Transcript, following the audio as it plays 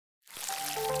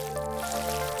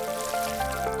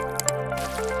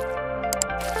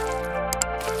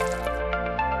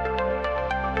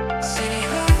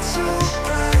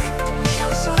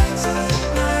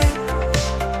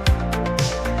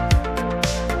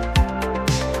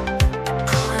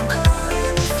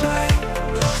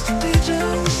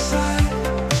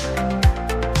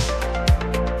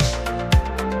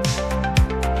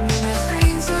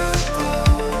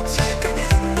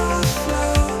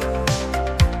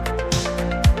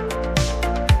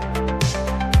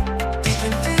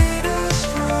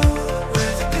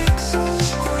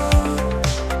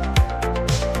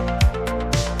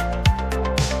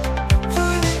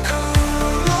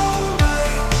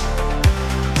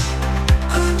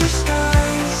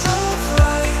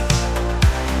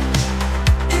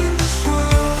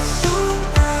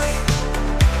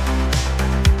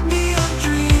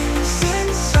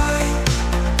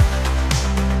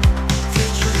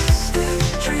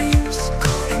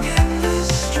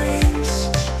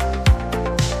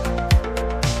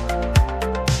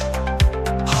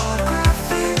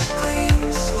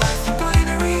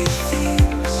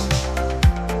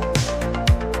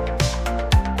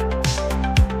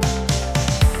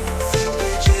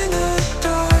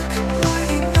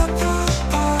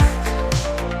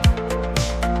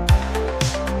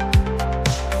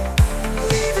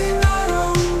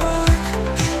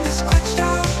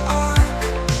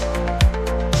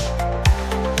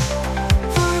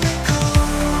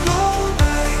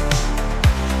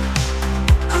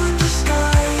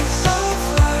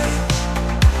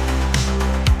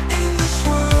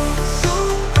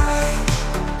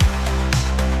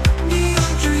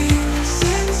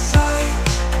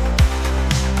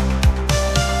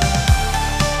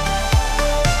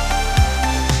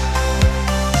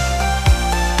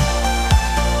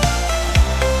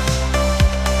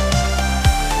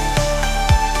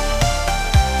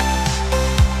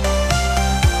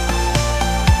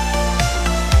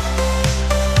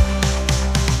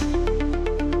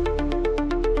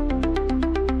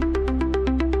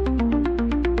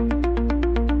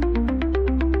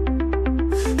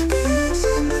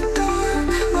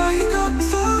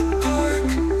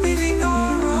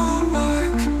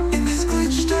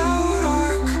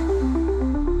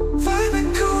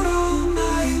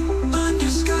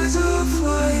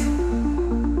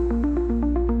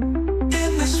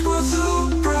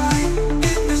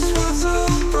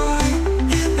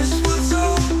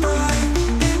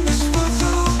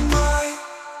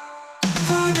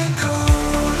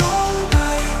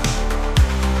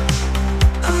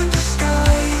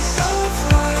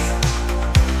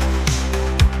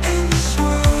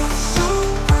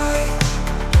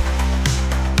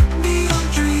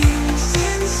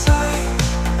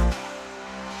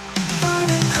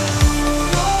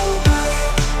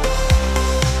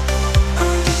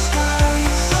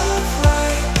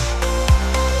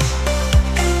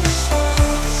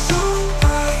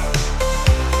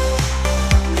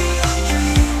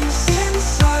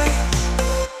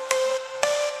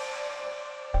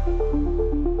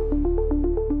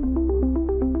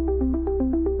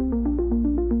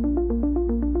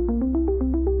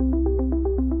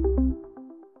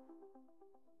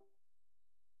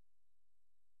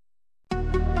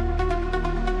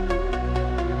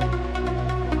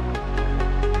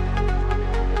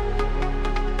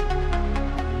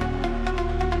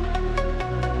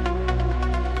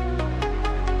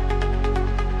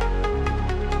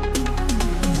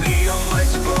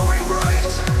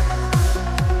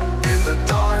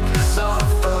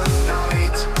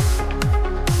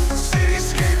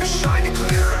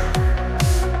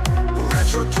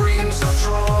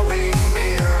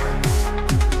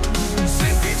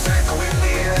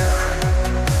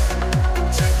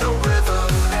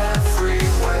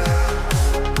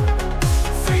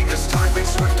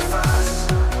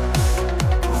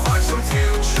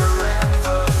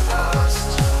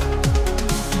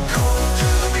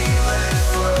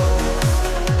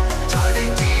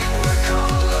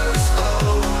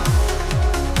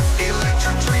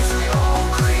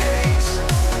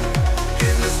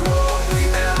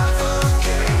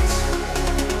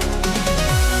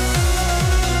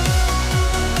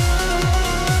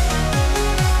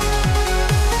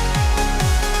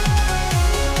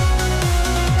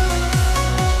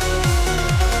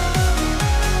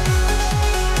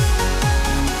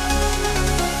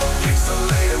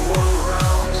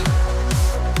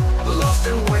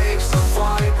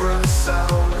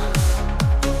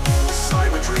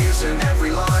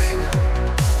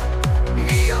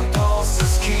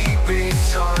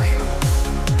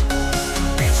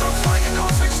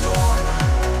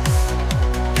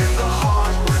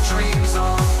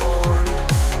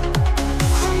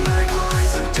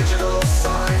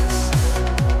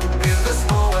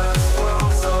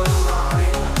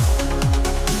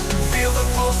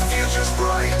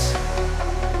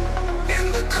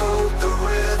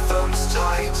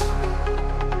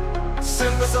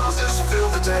stars just fill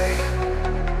the day.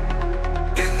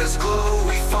 In this glow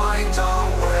we find our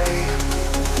way.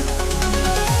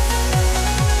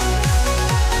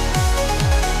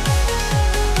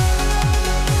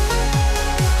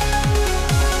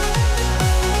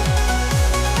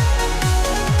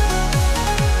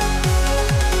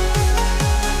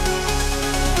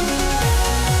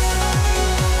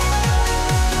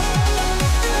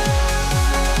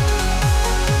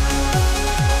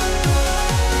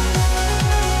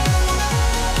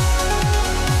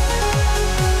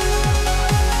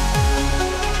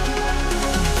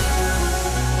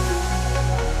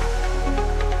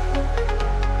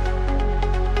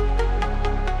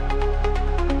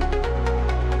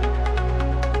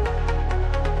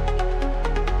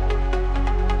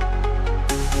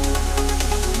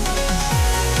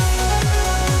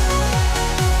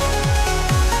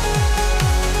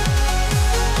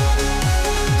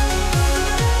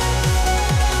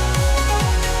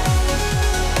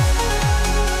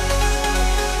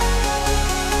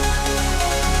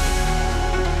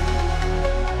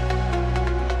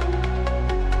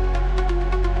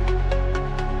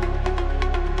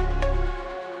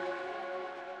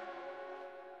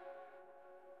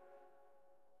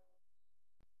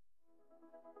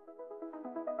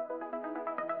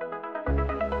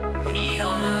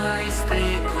 Neon lights,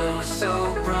 they glow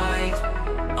so bright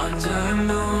under a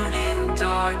moon in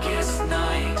darkest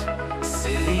night.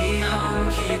 City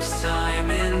hum keeps time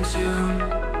in tune,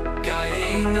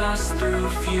 guiding us through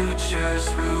future's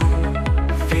room.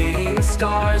 Fading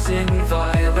stars in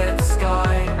violet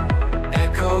sky,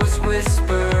 echoes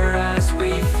whisper as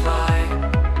we fly.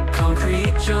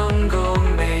 Concrete jungle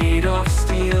made of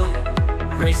steel,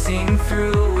 racing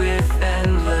through with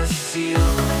endless zeal.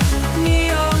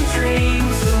 Neon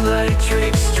dreams,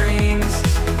 electric streams,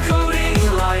 coding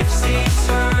life's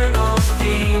eternal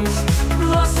themes.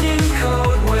 Lost in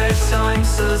code where time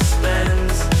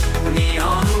suspends,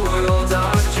 neon world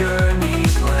our journey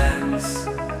blends.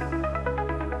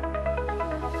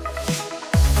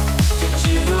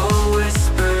 Digital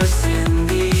whispers in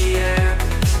the air,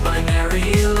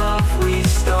 binary love we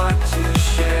start to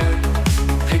share.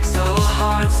 Pixel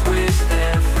hearts with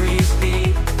every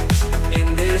beat,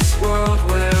 in this world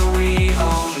where we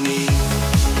all meet.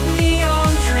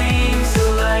 Neon dreams,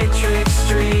 electric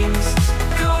streams,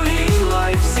 coding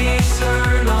life's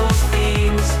eternal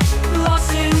themes.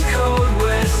 Lost in code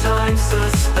where time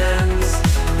suspends,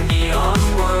 neon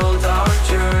world our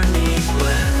journey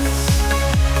blends.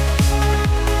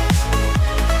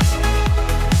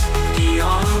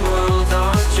 Neon world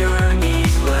our journey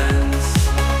blends.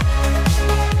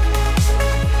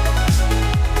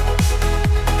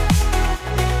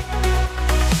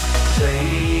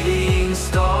 Fading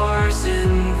stars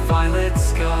in violet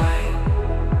sky,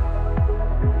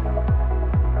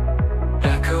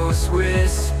 echoes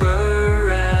whisper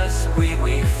as we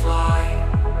fly.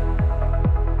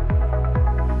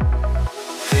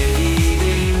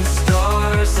 Fading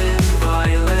stars in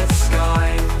violet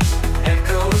sky,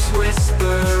 echoes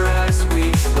whisper as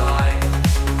we fly.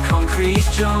 Concrete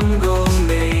jungle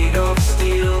made of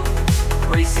steel,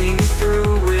 racing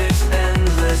through with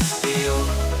endless zeal.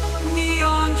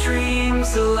 Neon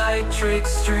dreams, electric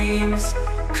streams,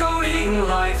 coding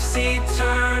life's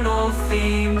eternal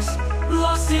themes.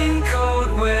 Lost in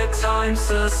code where time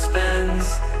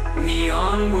suspends,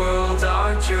 neon world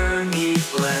our journey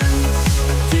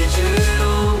blends.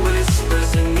 Digital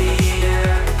whispers in the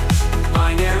air,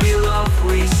 binary love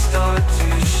we start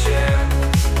to share.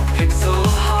 Pixel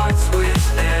hearts with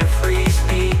every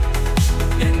beat,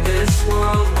 in this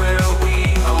world where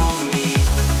we all meet.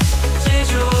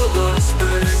 Digital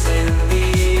whispers in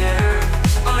the air,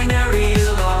 binary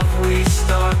love we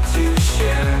start to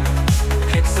share.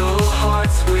 Pixel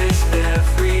hearts with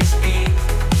every beat,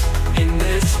 in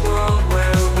this world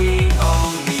where we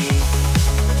all meet.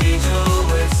 Digital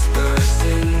whispers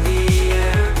in the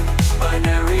air,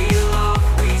 binary love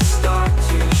we start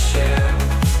to share.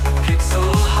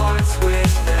 Pixel hearts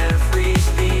with every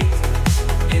beat,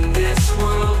 in this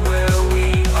world where we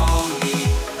all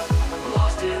meet.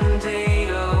 Lost in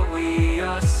data we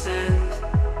ascend,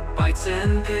 bytes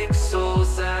and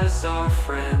pixels as our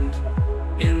friend.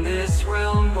 In this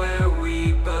realm where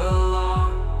we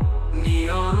belong,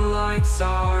 neon lights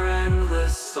our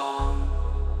endless song.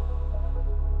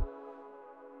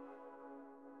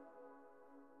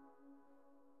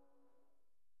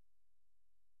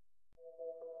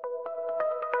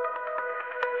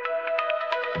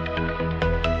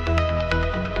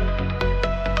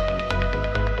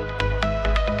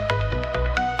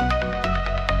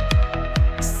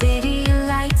 City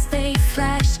lights, they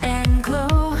flash and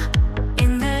glow.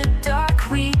 In the dark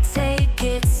we take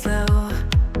it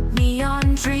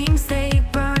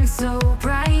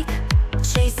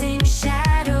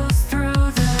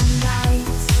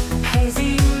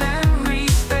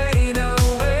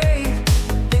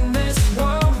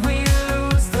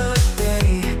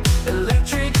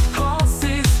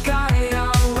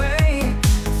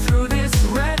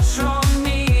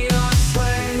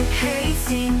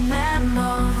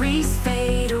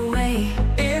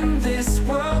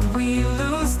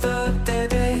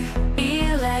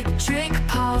electric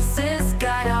pulses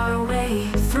guide our way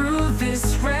through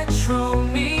this retro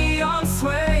neon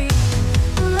sway.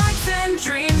 Lights and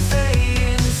dreams,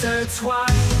 they intertwine,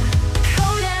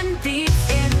 code and beats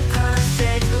in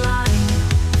perfect line.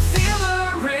 Feel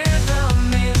the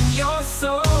rhythm in your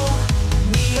soul.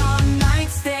 Neon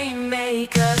nights, they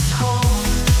make us whole.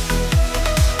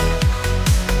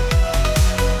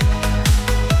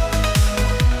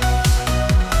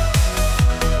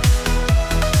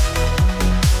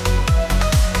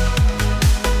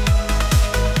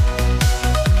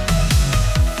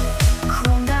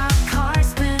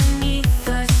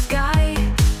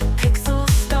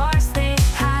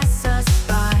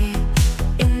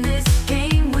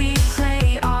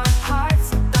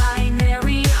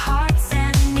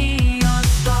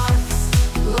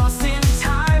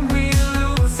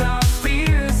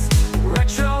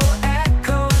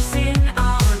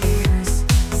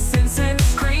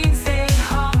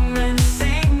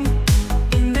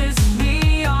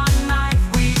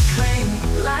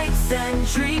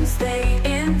 Dreams, they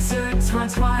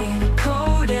intertwine,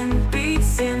 code and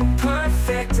beats in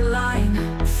perfect line.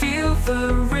 Feel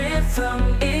the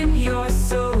rhythm in your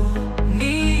soul.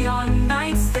 Neon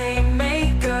nights, they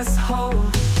make us whole.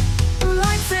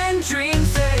 Lights and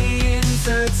dreams, they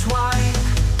intertwine,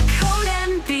 code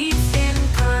and beats in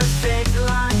perfect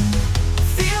line.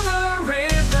 Feel the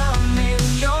rhythm in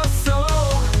your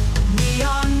soul.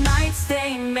 Neon nights,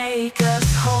 they make us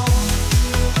whole.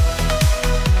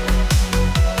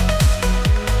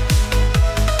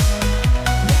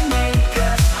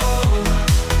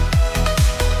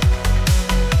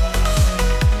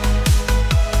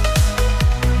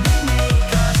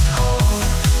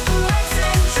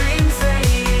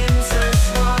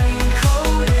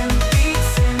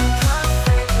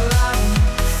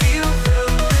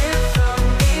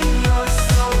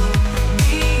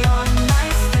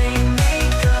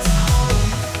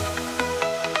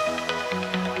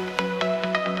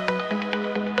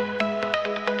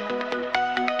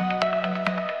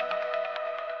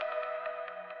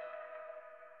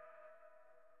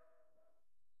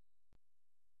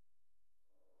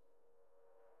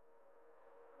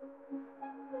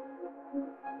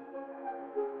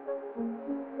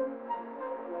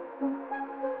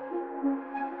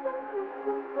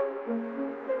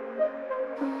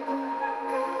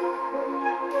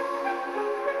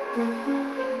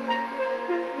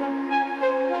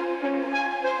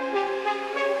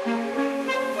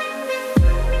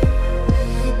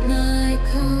 Midnight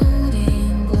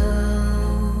coding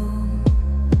glow,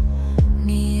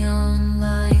 neon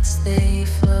lights they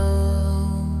flow,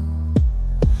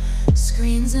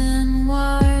 screens and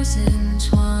wires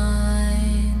entwined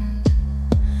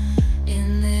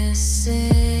in this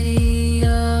city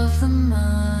of the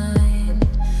mind.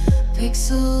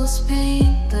 Pixels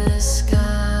paint the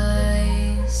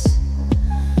skies,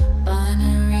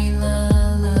 binary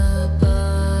lullabies.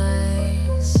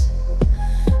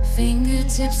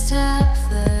 Fingertips tap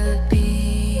the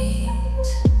beat,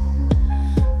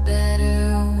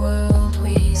 better world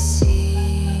we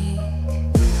seek.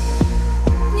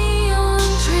 Neon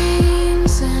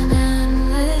dreams and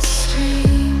endless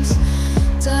streams,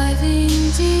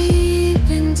 diving deep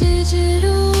in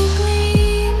digital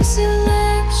gleams.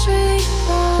 Electric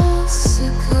pulse, a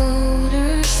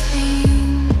coder's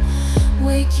theme,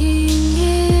 waking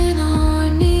in our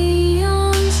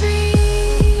neon dreams.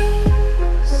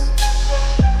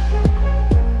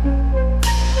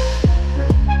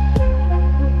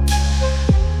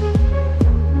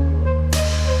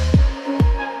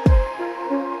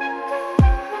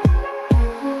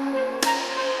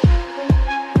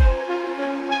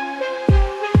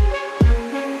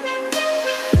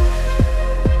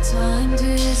 Time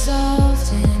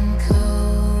dissolved in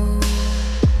code,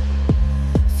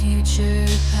 future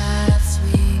paths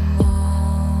we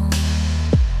mold.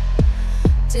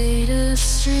 Data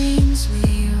streams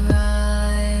we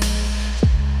ride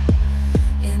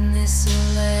in this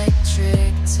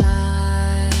electric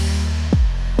tide.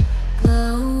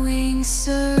 Glowing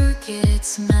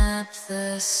circuits map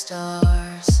the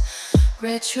stars,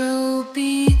 retro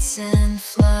beats and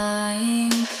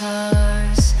flying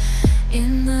cars.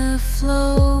 In the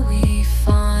flow we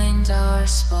find our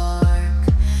spark,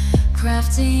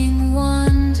 crafting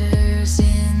wonders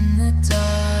in the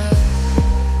dark.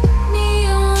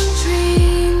 Neon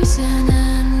dreams and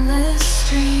endless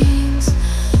streams,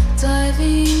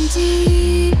 diving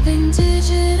deep in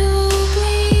digital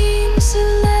gleams.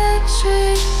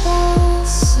 Electric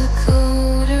pulse, a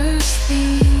coder's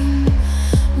theme,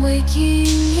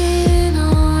 waking in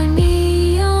our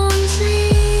neon dreams.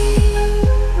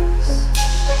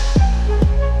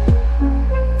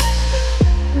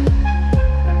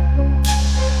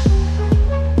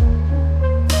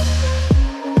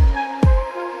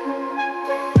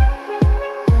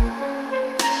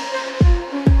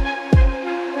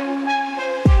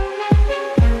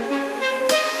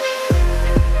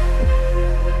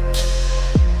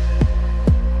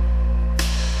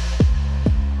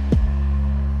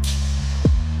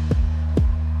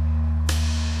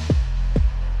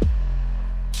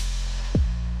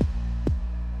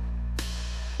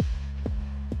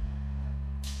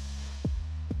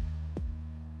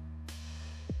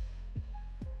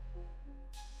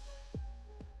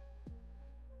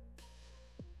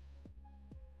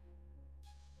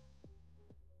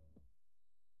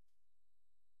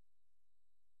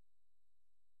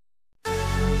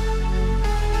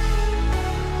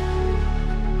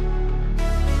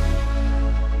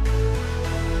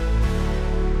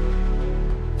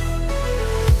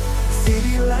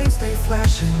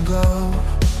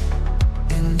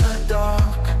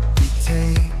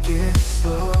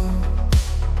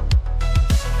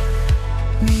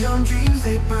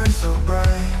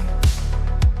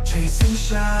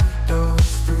 shadows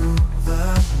through the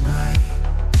night.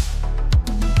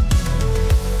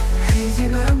 Hazy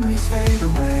memories fade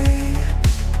away.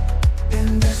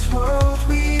 In this world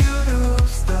we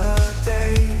lose the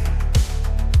day.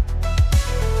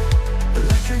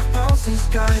 Electric pulses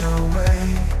guide our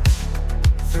way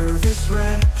through this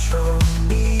retro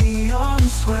neon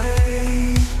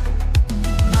sway.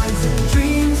 Nights and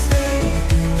dreams, they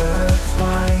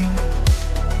intertwine.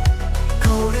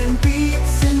 Golden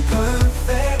beats in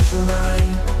perfect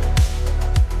line.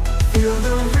 Feel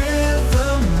the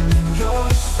rhythm in your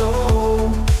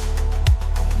soul.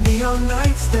 Neon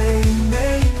nights, they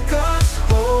make us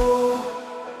whole.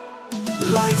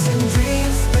 Lights and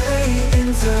dreams, they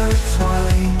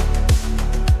intertwine.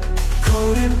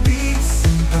 Golden beats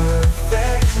in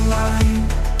perfect line.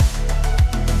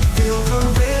 Feel the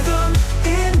rhythm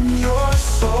in your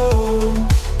soul.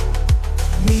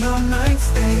 Neon nights,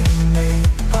 they make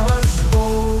us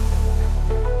whole.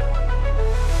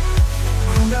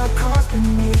 Chromed out cars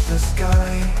beneath the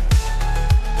sky.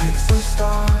 Pixel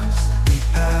stars, they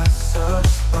pass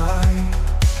us by.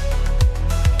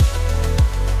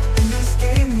 In this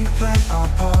game we play our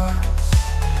parts.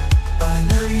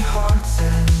 Binary hearts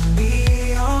and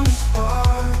neon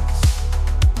sparks.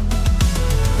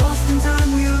 Lost in time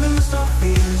we lose our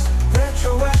fears.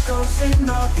 Retro echoes in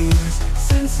our ears.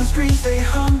 Sense the screens, they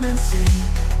hum and sing.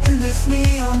 In this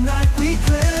neon night we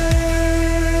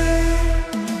play.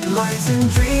 Lights and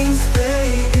dreams,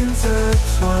 they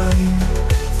intertwine.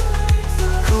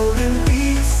 Golden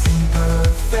beats in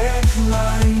perfect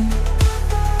line.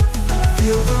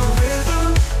 Feel the rhythm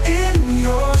in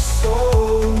your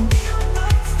soul.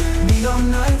 Neon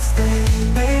nights, they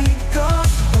make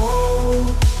us whole.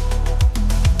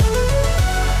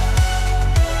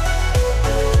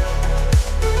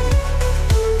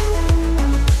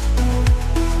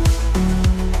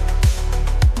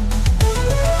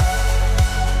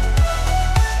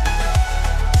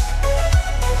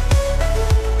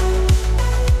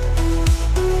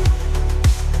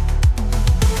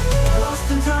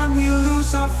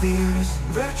 Our fears,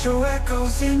 retro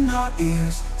echoes in our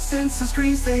ears. Sense the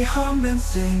screens, they hum and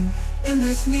sing. In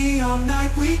this neon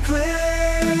night we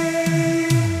play.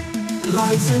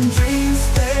 Lights and dreams,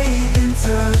 they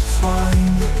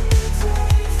intertwine.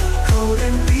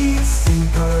 Golden beats in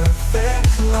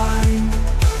perfect line.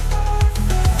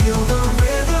 Feel the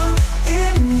rhythm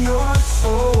in your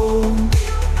soul.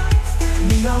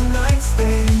 Neon nights,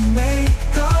 they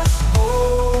make us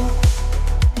whole.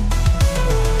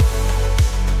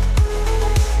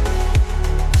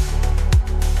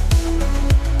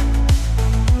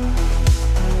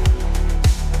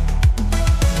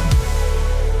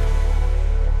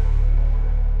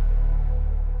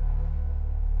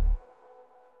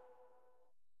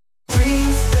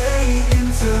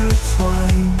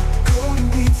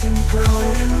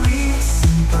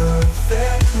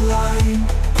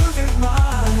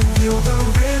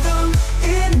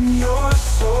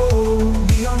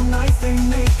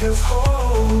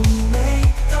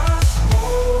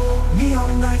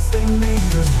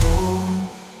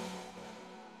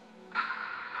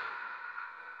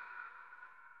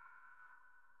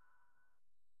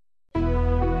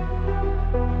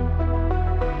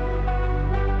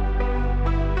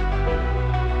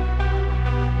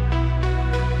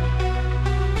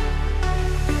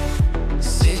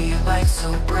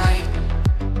 So bright,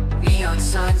 neon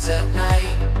signs at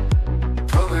night,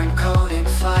 program code in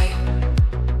flight,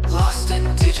 lost in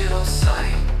digital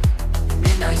sight.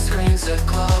 Midnight screens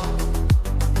aglow,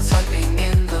 typing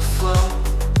in the flow,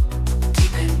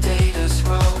 deep in data's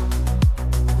row,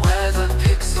 where the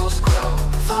pixels grow.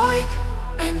 Void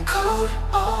and code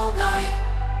all night,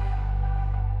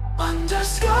 under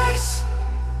skies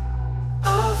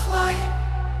of light.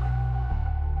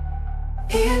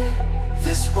 In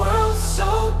this world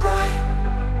so bright,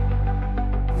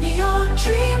 neon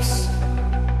dreams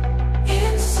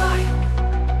in sight.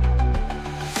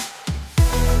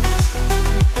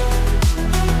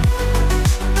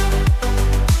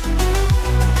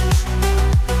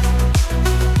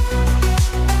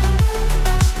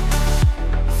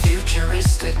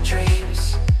 Futuristic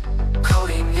dreams,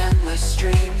 coding endless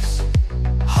streams,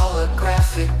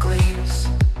 holographic gleams,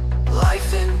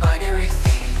 life in binary themes.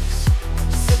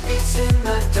 Beats in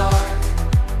the dark,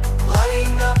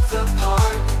 lighting up the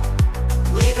park,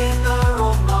 leaving our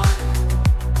own mark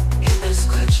in this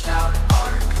glitched out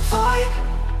arc. Vibe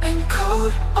and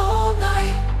code all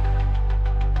night,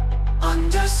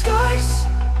 under skies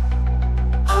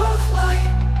of light.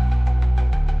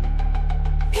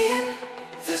 In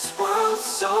this world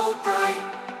so bright,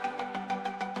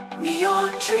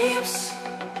 neon dreams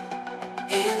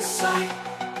in sight.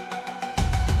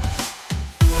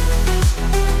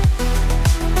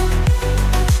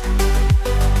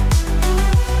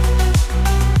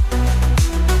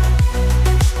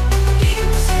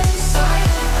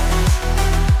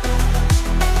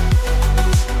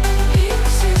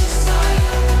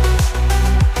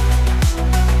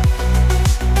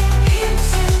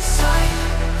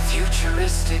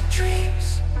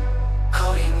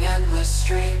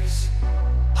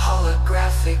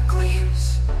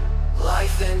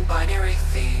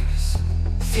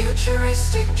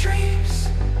 Futuristic dreams,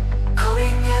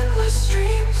 coding endless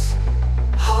streams,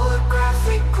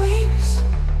 holographic gleams,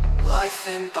 life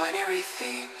in binary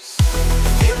themes.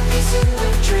 Hippies in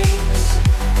their dreams,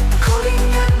 coding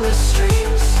endless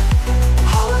streams,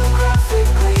 holographic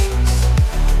gleams,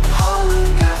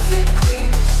 holographic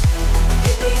gleams.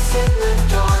 Hippies in the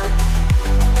dark,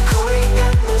 coding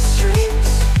endless streams,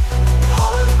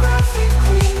 holographic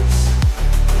gleams,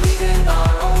 leaving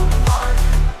our own mark.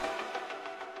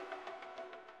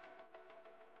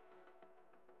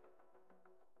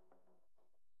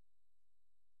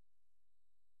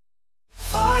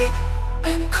 Fight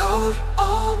and code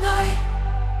all night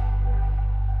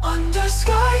under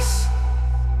skies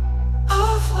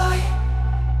of light.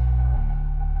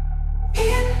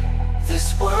 In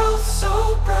this world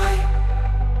so bright,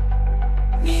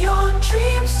 neon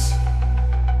dreams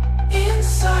in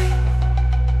sight.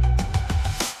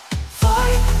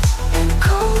 Fight and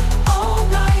code all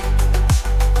night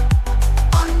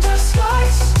under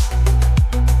skies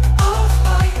of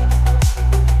light.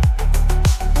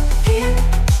 In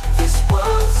this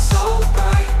world so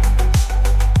bright,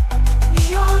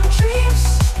 neon dreams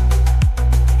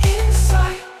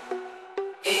inside,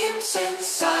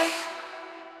 inside.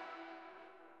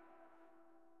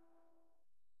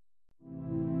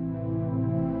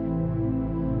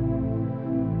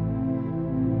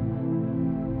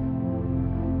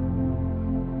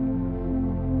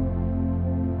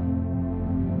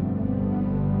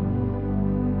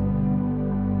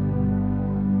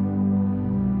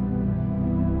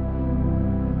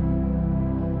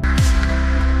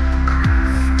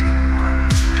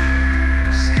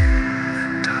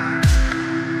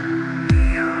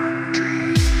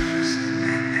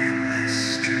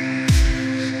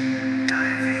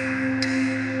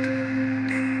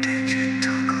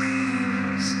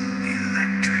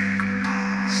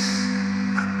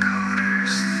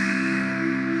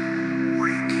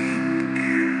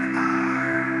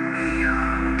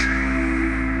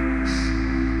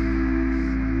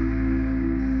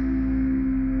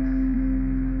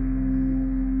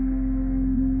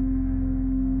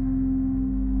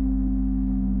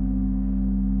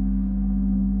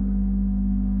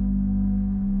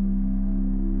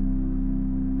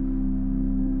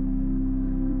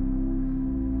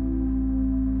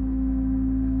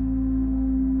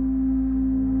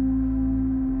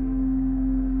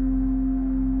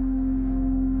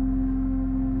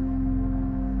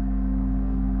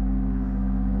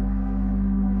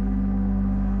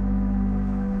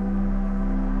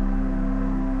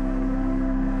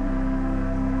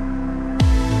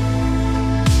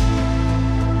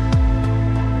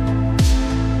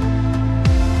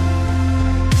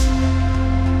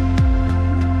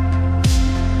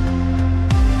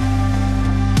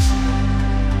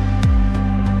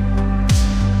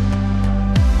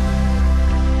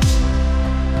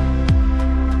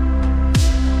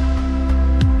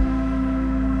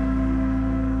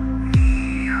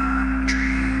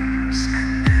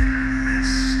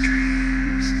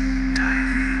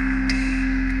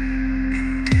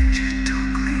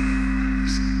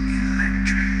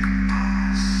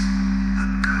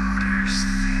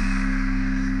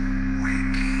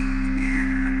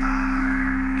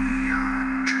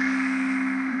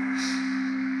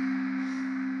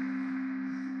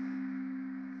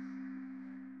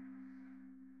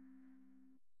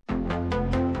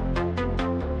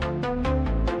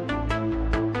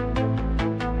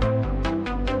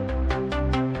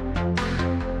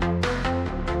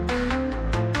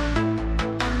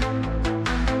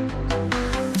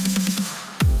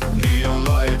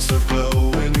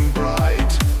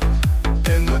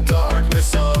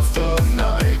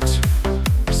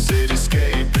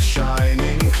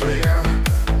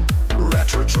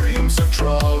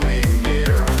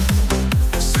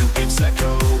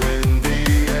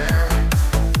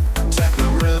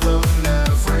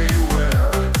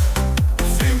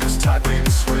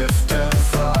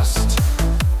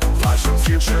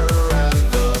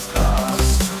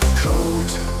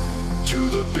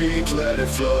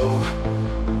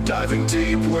 Diving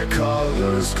deep where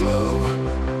colors glow.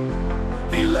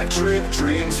 Electric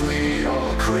dreams we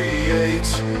all create.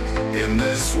 In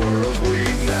this world we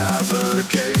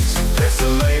navigate.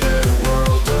 Pixelated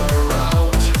world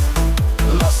around,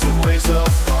 lost in waves of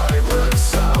vibrant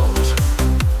sound.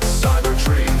 Cyber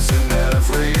dreams in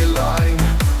every line,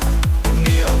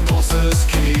 neon pulses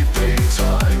keeping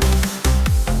time.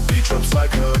 Beat drops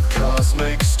like a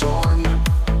cosmic storm,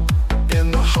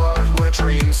 in the heart where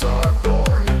dreams are born.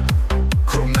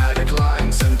 Chromatic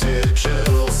lines and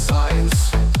digital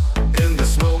signs, in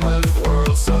this moment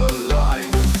worlds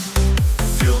align.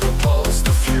 Feel the pulse,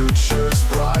 the future's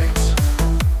bright.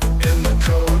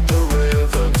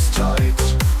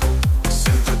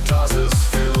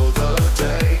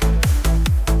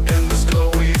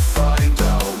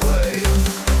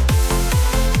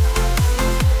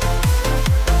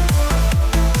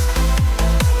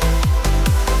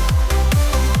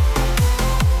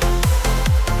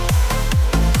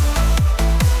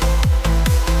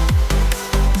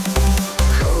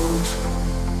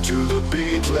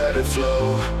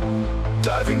 flow,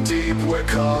 diving deep where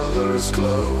colors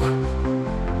glow.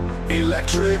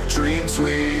 Electric dreams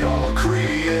we all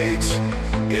create,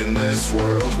 in this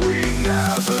world we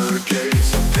navigate.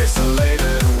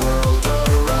 Pixelated world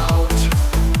around,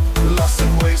 lost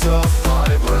in waves of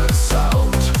vibrant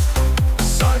sound.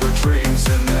 Cyber dreams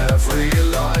in every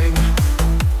line,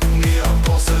 neon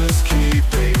pulses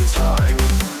keeping time.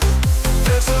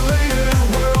 Pixelated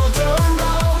world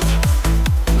around,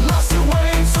 lost in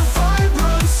waves of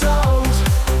vibrant sound.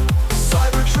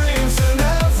 Cyber dreams in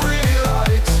every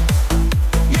light,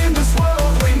 in this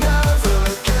world we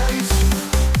navigate.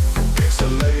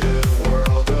 Pixelated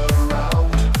world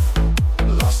around,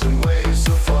 lost in waves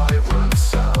of vibrant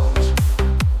sound.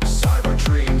 Cyber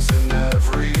dreams in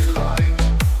every light,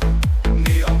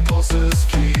 neon pulses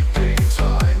keeping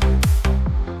time.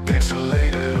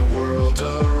 Pixelated world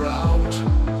around,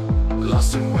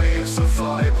 lost in waves of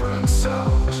vibrant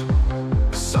sound.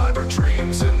 Cyber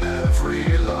dreams in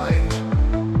every light,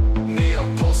 neon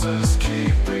pulses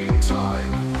keeping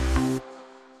time.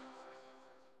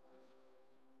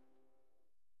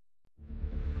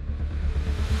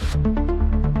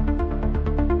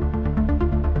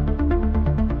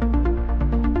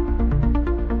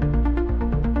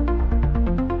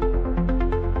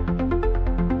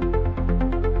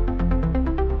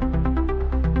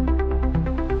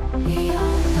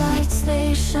 Neon lights,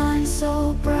 they shine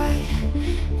so bright.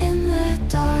 In the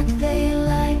dark, they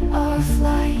light our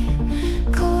flight.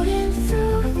 Coding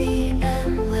through the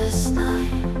endless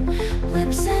night.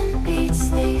 Lips and beats,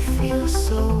 they feel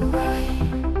so right.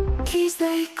 Keys,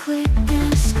 they click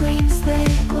and screens, they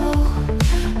glow.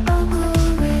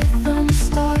 Algorithms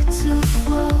start to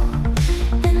flow.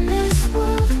 In this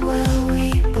world where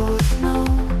we both know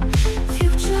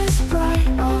future's bright,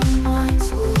 our minds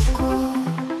will grow.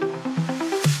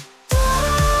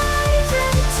 Dive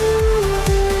into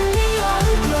the neon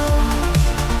glow.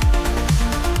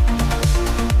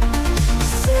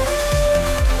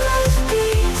 Synthwave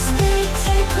beats, they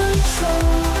take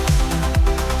control.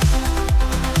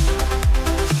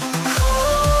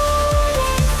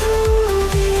 Coding through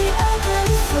the ebb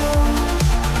and flow.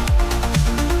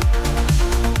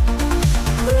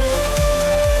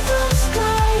 Rhythms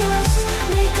guide us,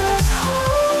 make us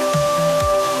whole.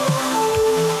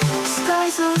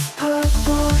 Skies of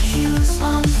purple hues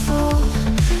unfold,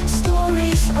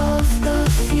 stories of the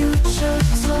future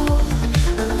told.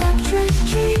 Electric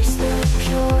dreams, they're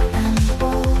pure and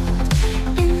bold.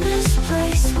 In this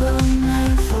place we'll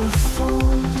never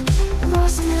fold.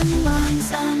 Lost in lines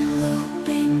and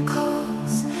looping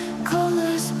codes,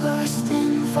 colors burst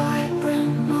in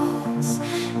vibrant modes.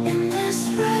 In this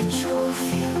retro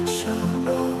future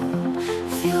road,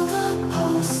 feel the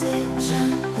pulse it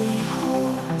gently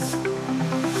holds.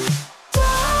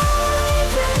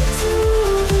 Dive into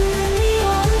the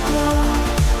neon glow.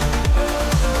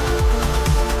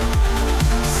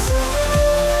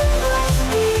 Synthwave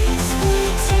beats, they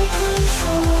take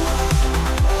control.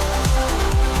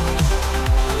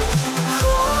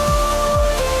 Coding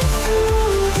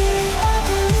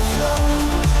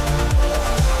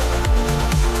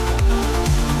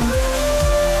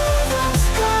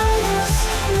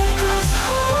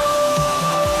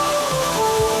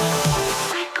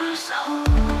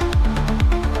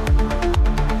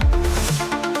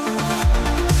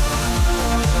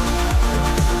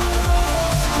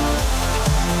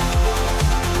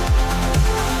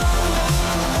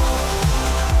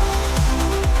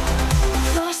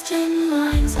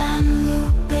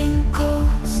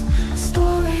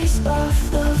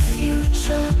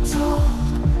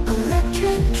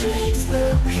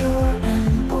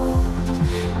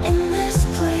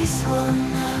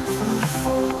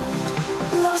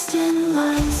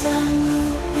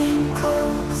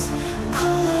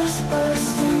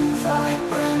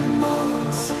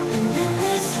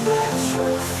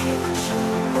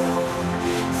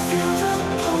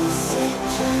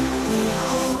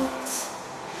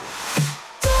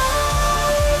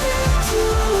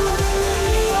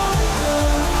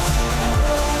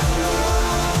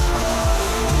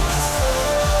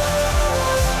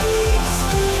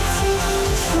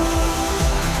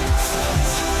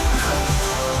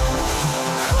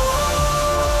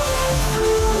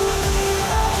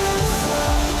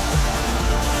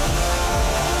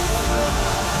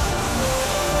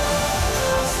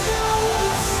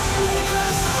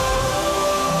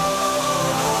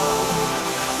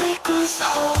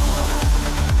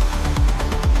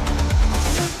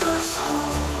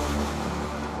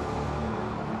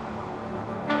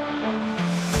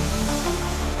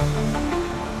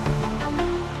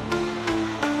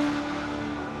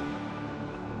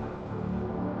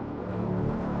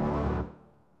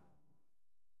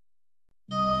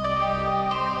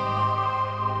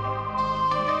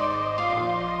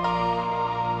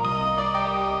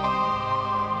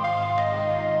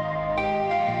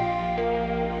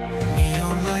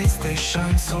they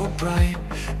shine so bright.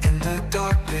 In the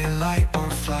dark they light our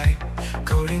flight,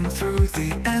 coding through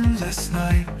the endless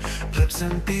night. Blips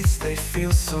and beats, they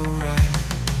feel so right.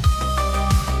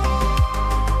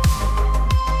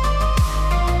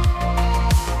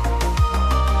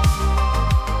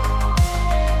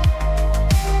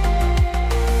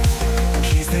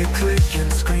 Keys they click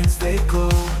and screens they glow,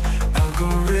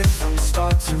 algorithms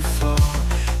start to flow.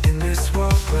 In this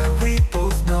world where we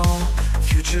both know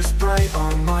future's bright,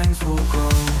 our minds will grow.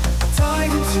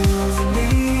 Dive into the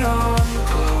neon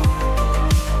glow.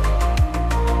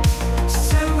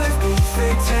 Synthwave beats,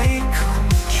 they take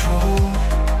control,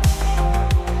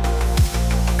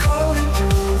 calling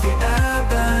through the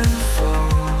ebb and flow.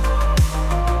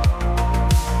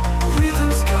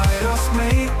 Rhythms guide us,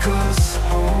 make us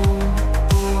whole.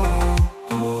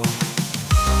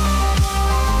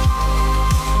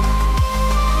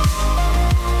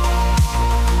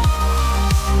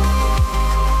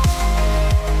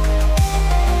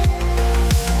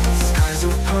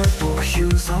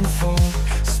 Hues unfold,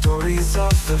 stories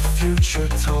of the future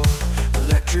told.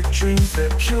 Electric dreams,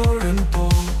 they're pure and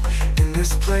bold. In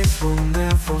this place we'll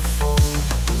never fold.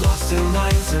 Lost in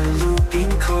lines and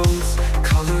looping codes,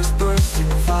 colors burst in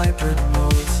vibrant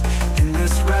modes. In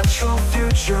this retro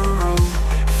future road,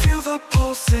 feel the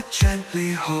pulse it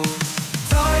gently holds.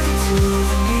 Dive into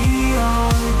the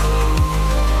neon glow.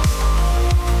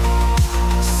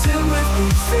 Synthwave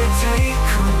beats, they take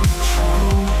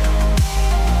control,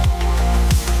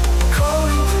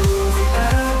 calling through the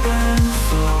ebb and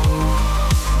flow.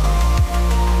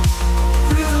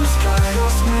 Rhythms guide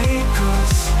us, make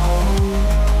us whole.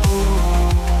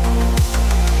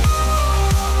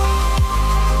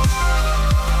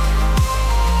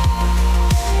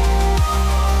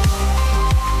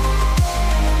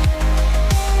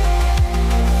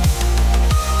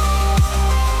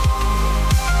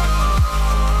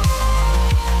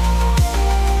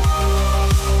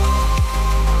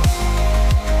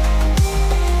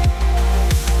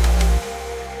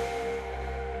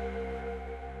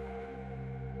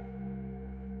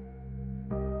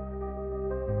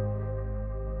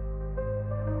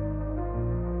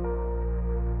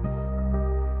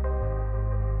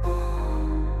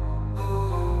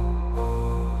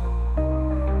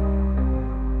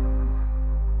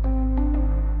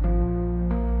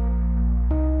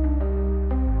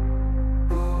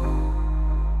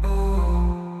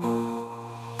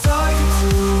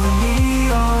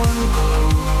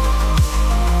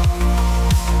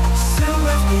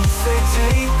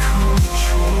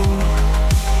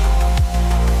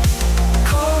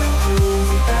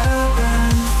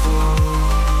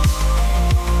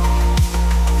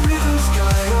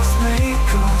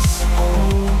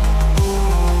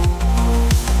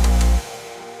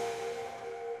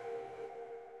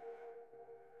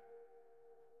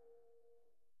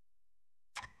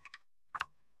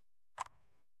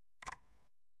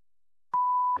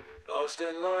 Lost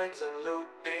in lines and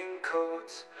looping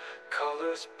codes,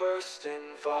 colors burst in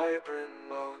vibrant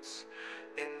modes.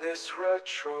 In this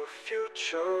retro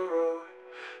future road,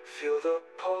 feel the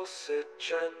pulse it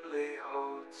gently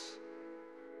holds.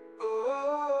 Ooh,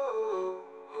 ooh,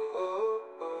 ooh, ooh,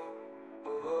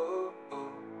 ooh, ooh,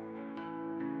 ooh.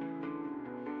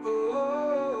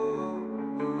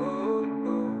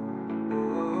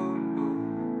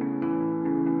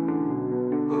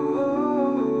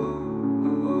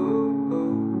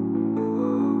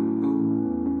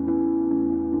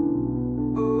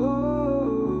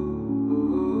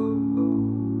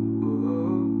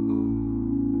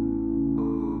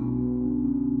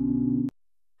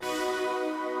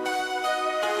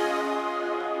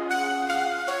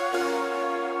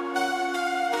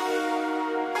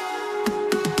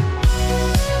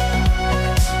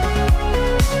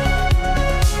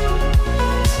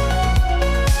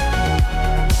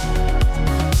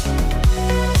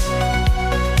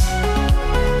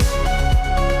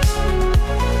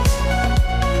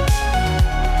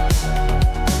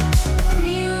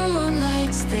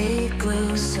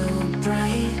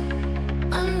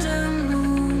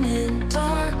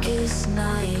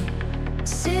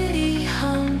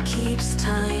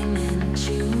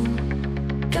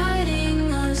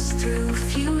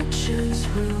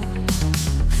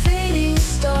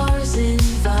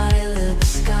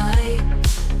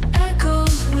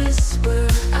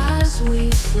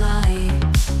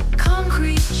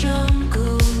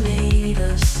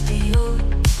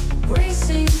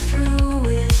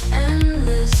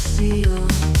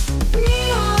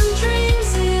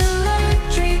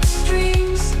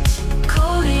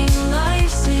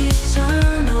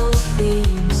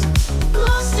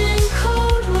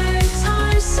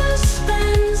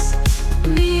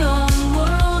 Neon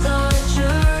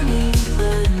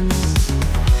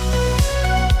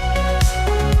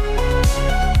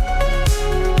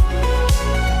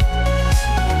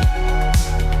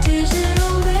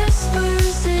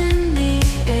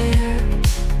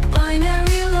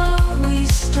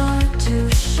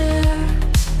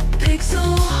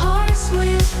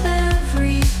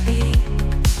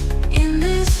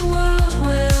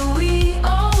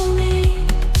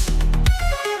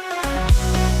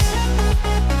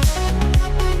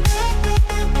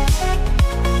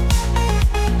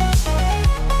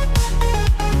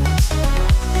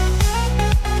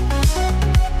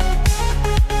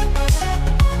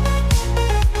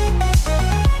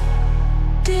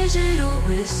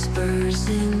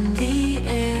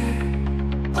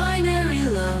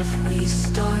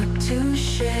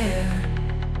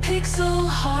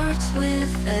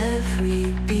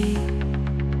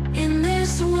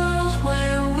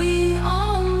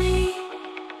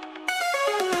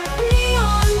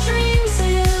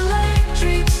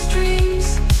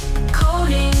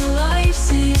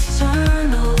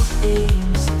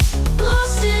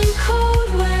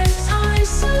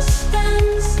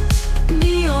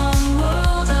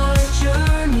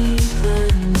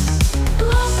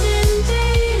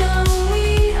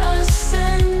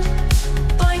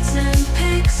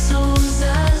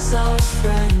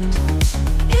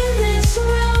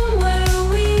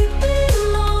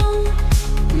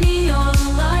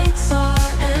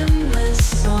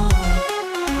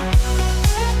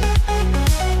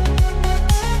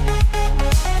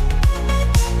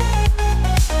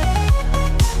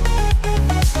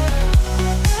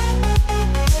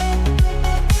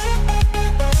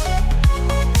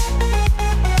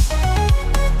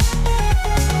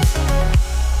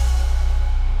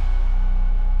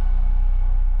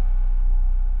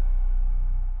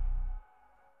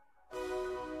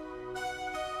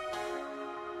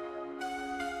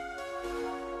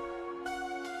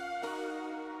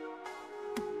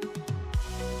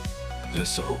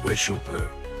this a ritual brew.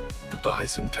 The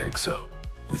bison takes out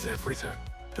with everything,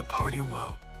 the party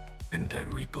well, and then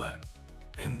we blend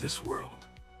in this world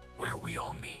where we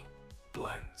all meet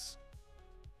blends.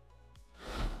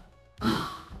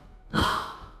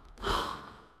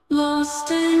 Lost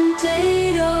in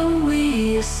data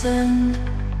we ascend,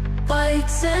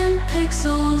 bytes and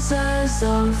pixels as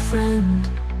our friend.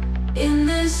 In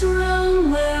this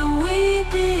realm where we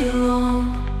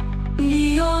belong,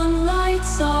 neon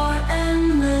lights our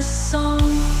endless song.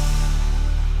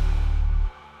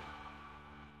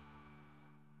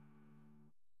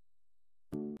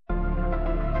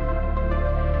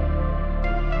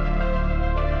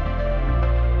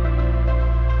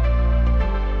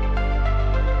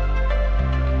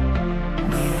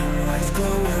 Neon lights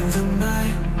glow in the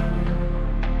night.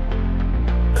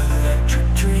 Electric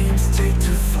dreams take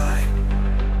to flight.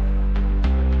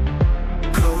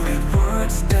 Coded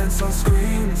words dance on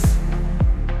screens.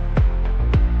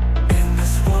 In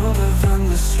this world of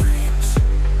endless streams.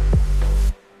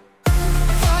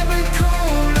 Vibrant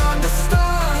code on the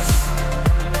stars.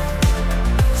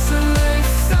 Select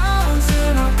sounds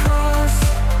in our cars.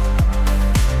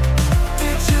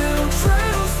 Digital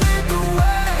trails lead the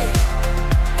way.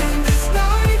 In this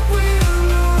night we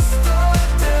lose the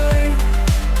day.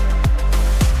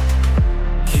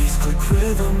 Keys click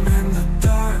rhythm in the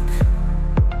dark.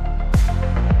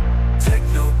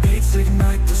 Techno beats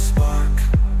ignite the spark.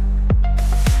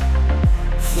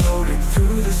 Floating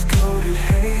through this coded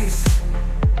haze.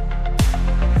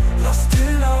 Lost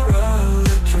in our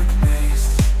electric maze.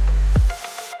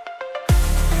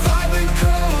 Vibrant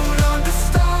code on the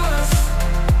stars.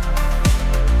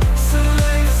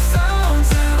 Select sounds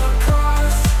in our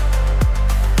cars.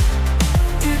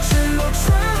 Digital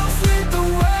trails lead the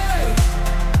way.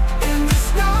 In this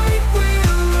night we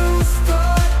lose the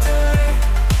day.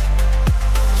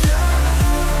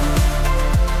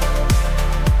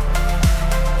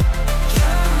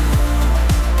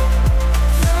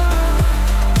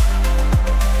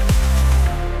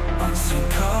 Unseen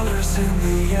colors in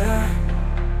the air.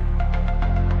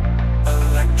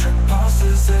 Electric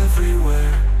pulses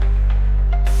everywhere.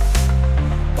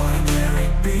 Binary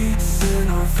beats in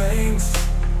our veins.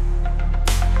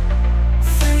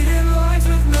 Fading lines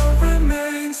with no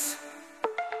remains.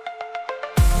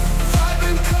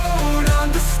 Vibrant code on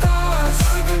the stars.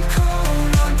 Vibrant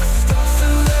code on the stars.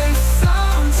 Select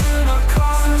sounds in our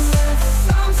cars. Select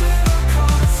sounds in our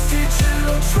cars.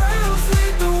 Digital trails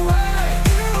lead the way.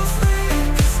 In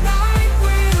this night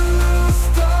we lose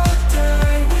the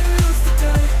day. We lose the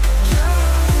day.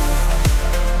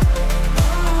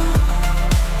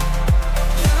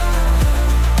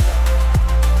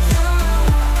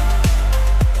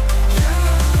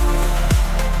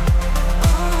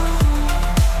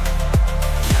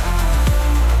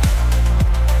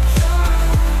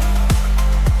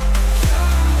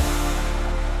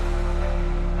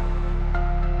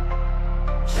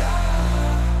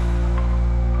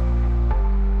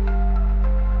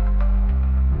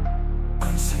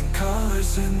 Unseen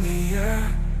colors in the air.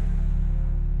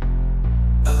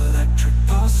 Electric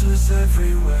pulses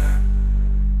everywhere.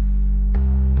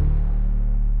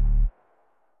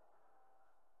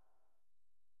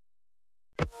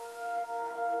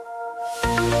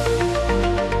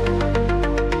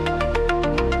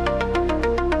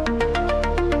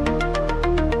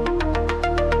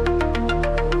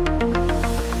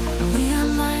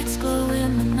 Neon lights glow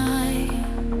in the night.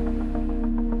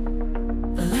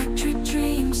 Electric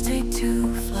dreams take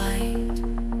to flight.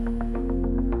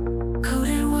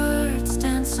 Coded words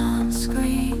dance on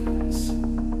screen.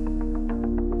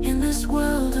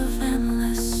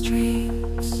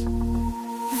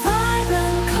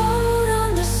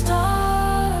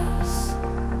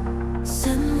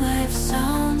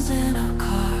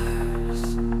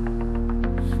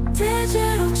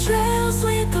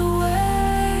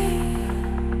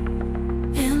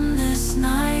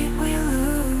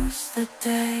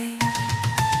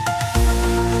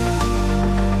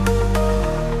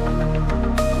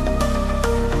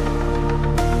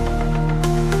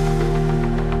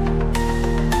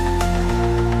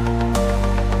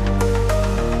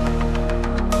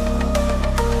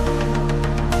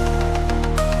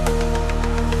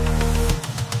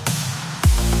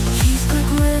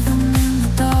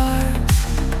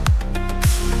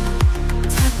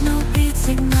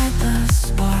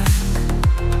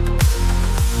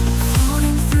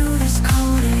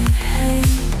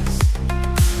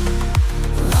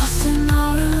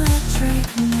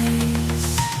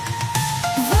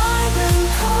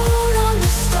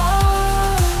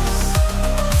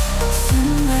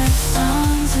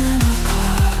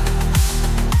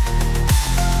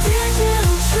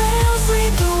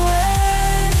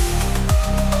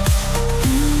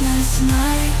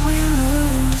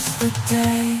 the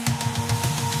day.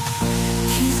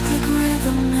 Keys click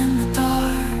rhythm in the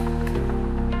dark.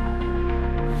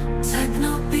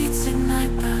 Techno beats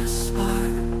ignite the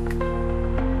spark.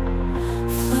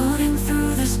 Floating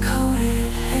through this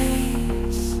coded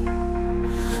haze,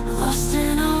 lost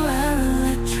in our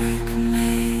electric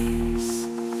maze.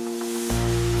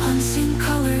 Unseen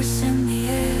colors in the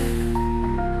air,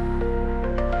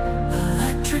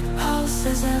 electric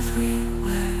pulses everywhere.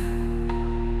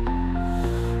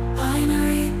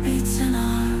 Binary beats in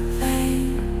our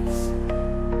veins,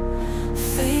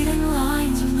 fading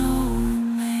lines of no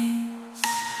remains.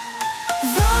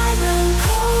 Vibrant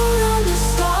cold on the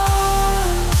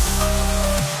stars,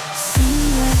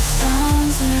 synthwave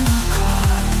sounds in our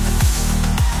cars.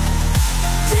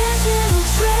 Digital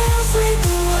trails lead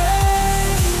the way.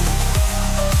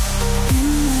 In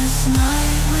this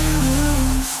night we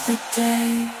lose the day.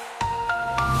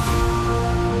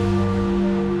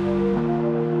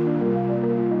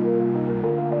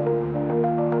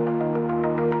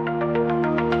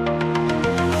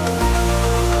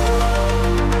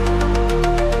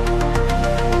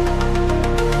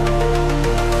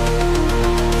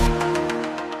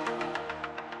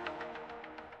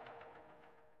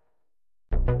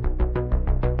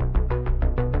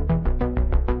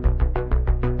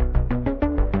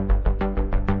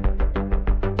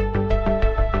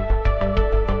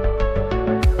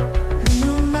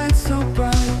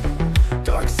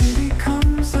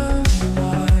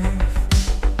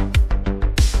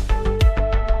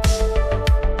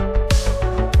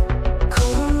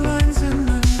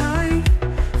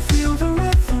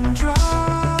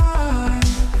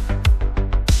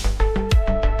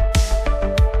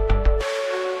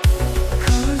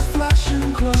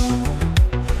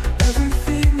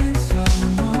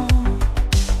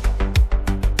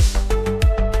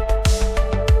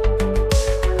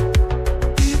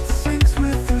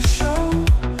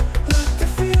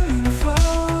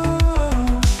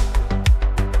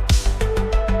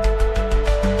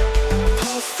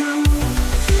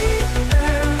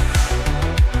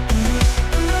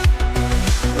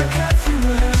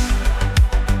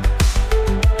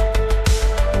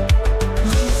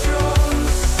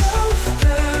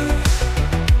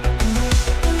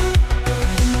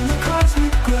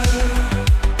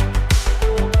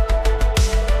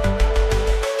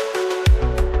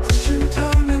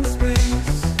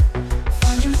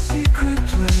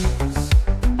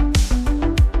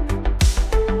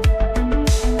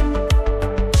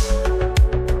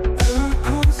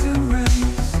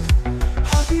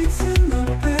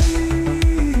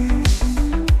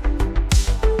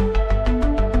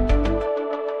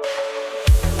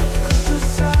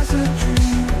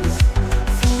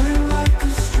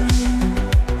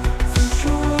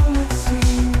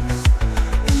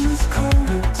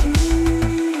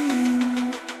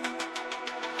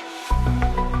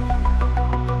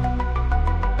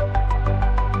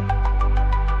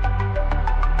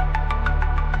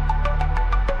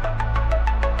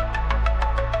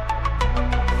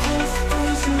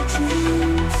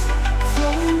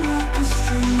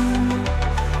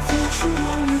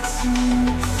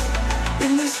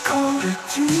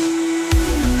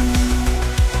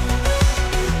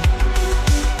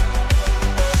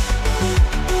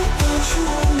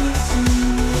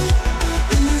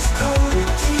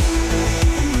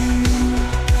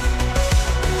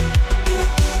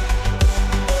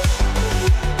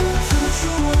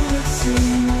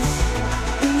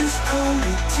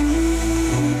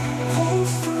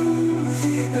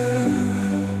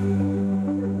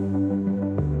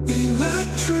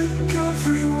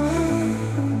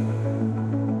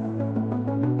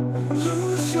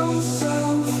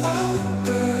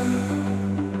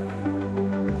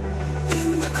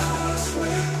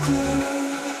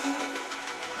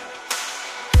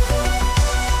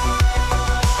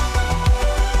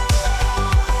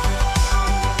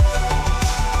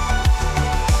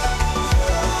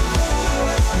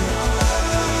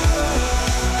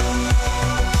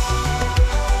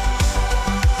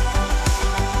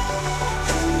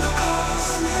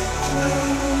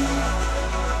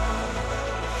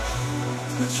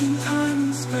 Switching time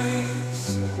and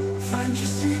space, find your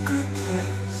secret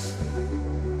place.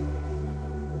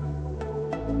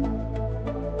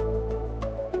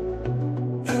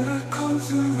 Ever comes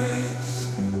a race,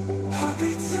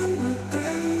 heartbeats in the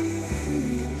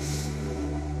days.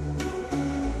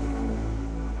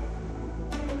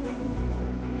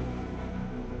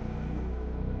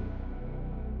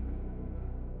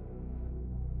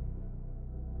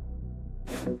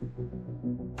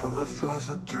 Butterflies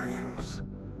are dreams,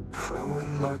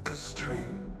 flowing like a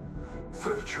stream,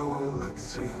 virtual it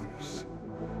seems,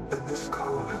 in this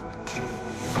cold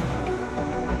dream.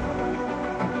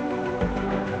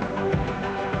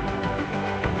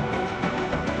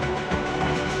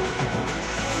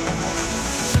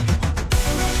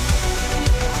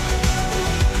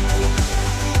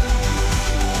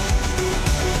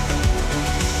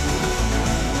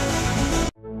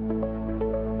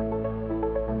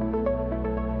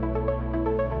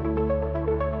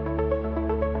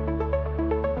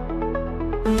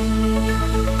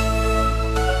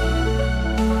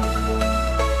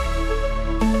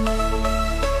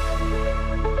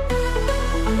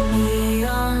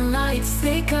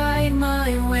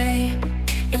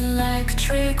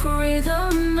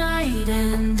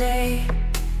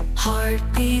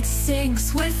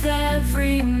 syncs with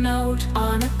every note.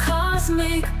 On a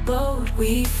cosmic boat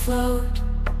we float,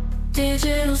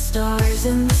 digital stars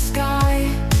in the sky,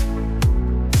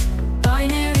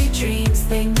 binary dreams,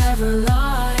 they never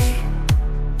lie.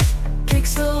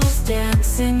 Pixels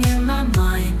dance in my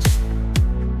mind.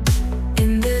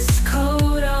 In this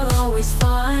code I'll always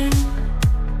find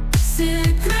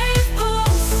synthwave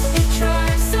pulse, it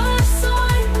drives us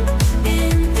on.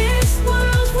 In this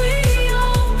world we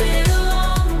all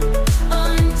belong.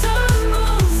 Under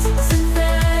moves,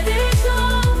 synthetic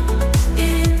love.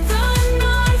 In the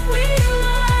night we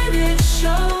let it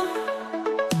show.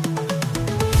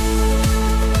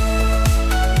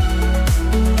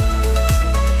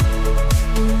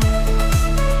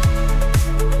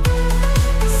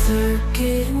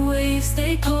 Circuit waves,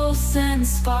 they pulse and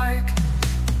spark.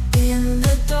 In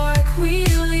the dark we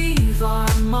leave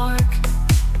our mark.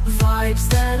 Vibes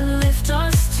that lift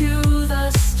us to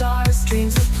the stars.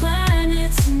 Dreams of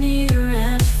planets near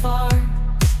and far.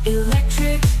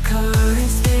 Electric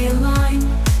currents, they align.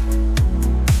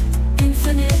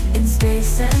 Infinite in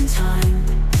space and time.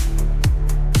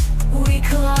 We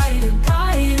collide, a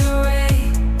bright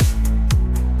array.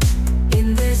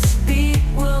 In this beat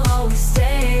we'll always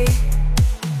stay.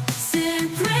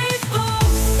 Synthwave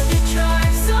pulse, it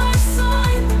drives us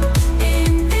on.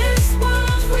 In this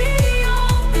world we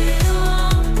all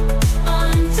belong.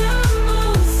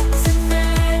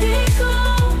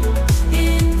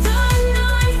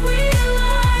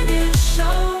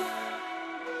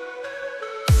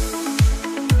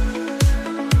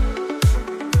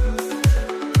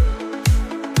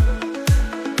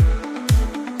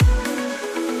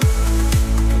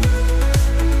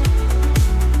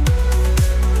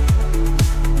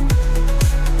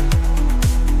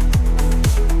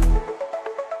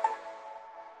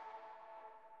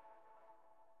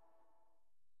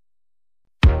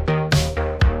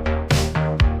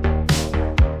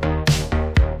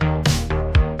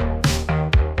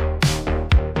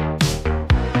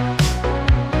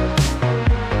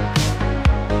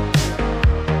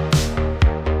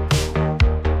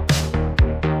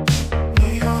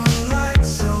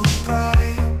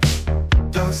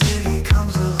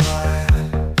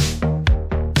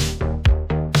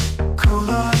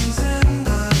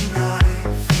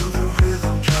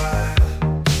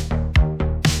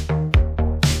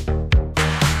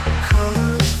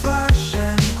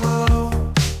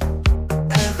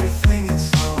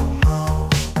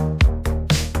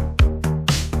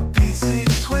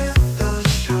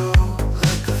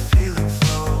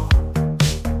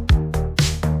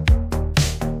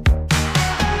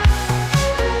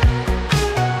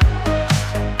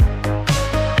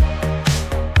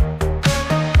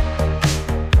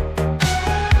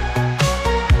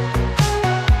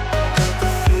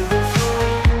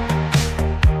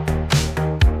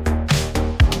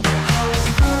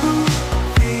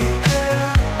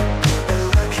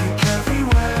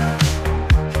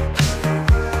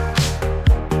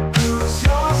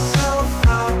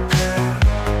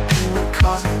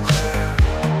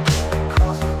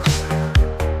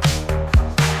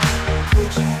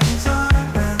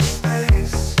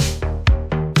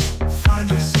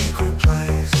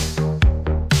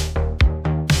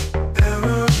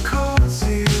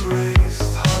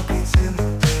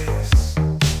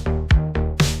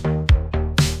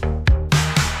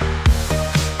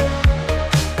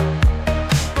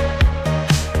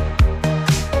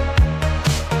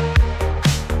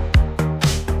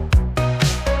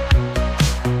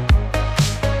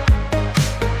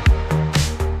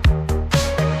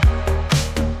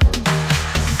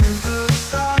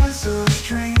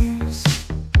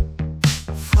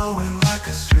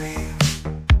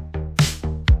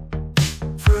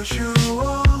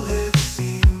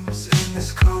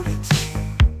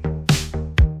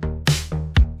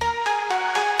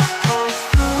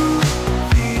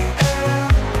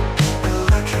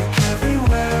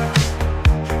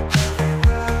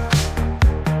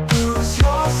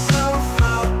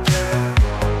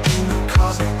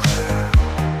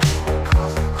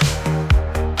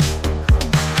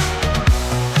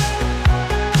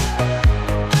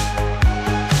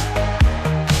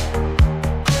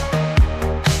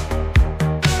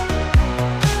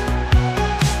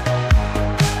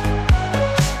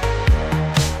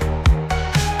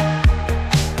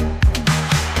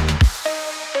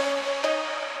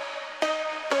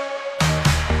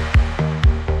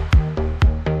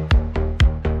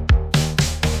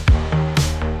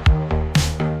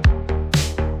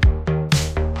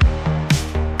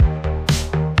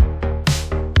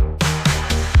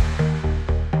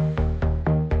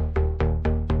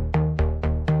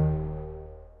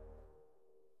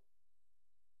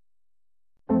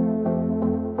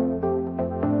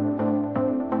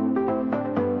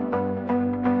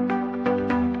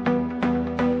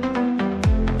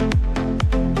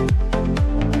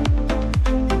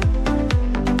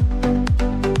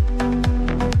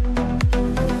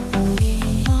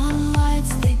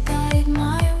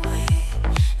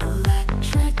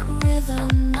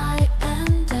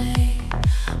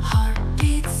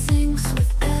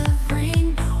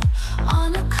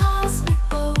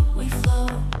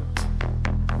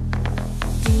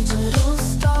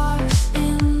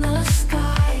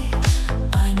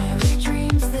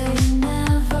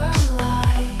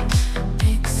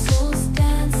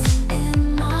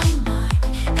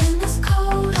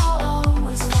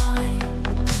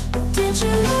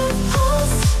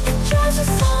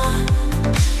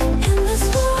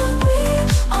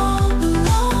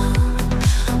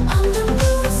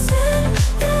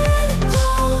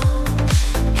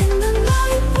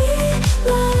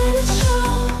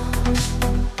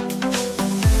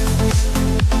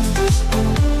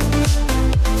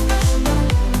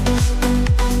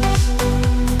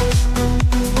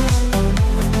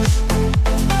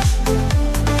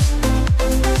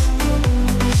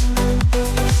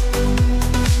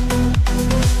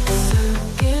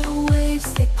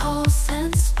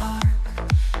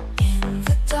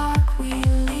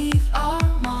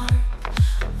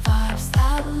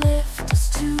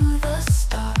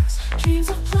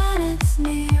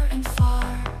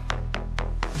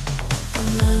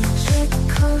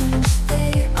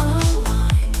 they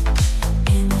align,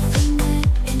 infinite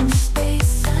in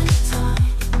space and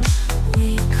time. We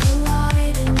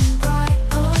collide in bright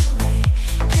array,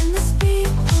 and the speed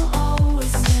will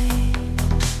always stay.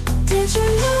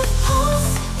 Digital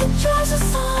pulse, it drives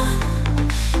us on.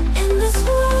 In this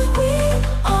world we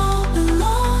all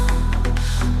belong.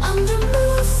 Under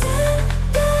moves and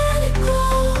let it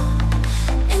glow.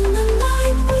 In the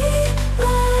night we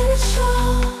let it show.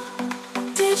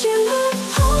 Digital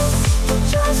pulse, it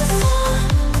drives us on.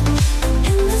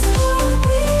 In this world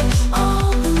we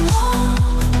all belong.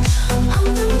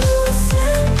 Under moves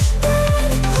and let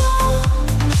it glow.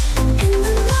 In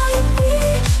the night we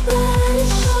let it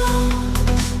show.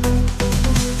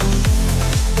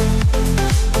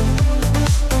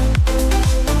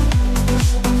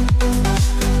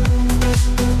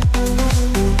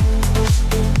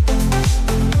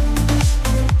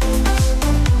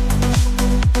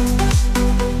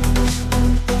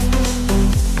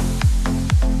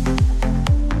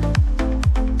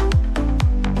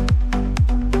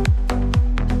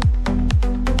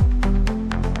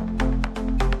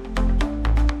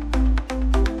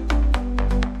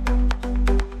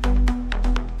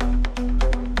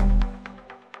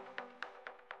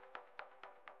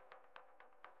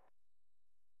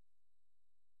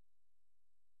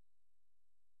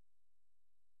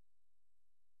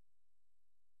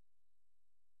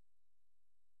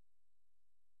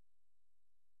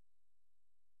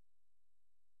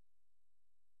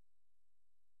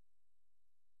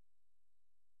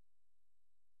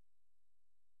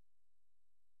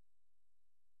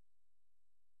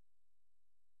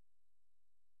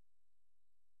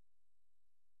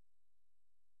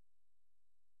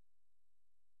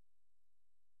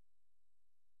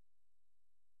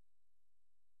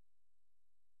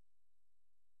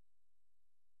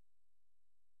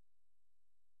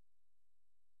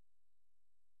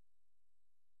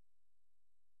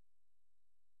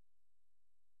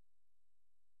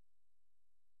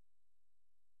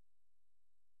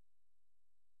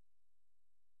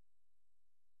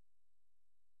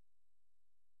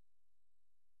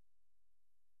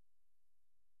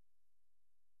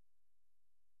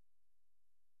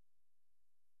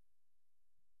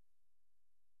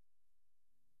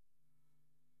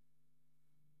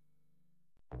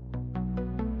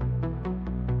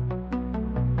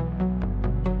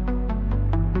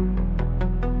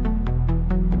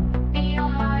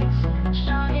 Neon lights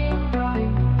shining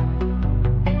bright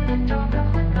in the dark of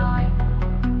the night.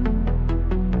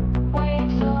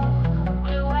 Waves of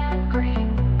blue and green,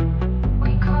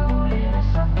 we code in a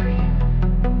subdream.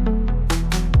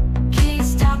 Keys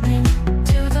tapping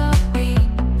to the beat,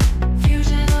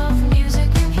 fusion of music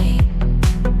and heat.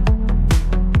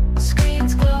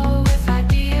 Screens glow with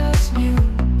ideas new.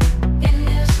 In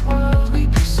this world we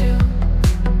pursue.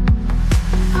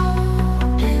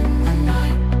 Out in the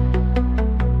night,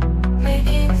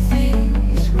 making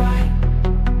things right.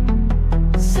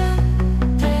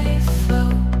 Synthwave flow,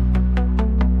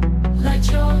 let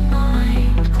your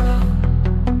mind glow.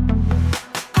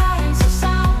 Patterns of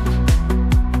sound,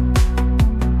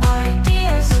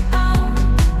 ideas abound.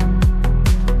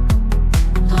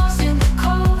 Lost in the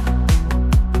code,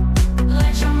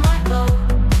 let your mind glow.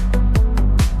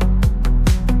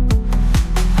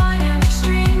 Binary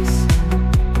streams,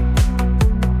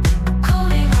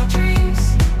 coding our dreams.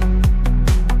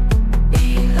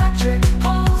 Electric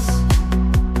pulse,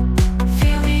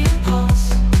 feel the impulse.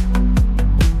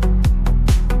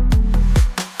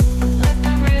 Let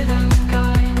the rhythm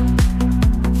guide,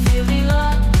 feel the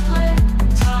lit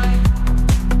time.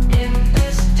 In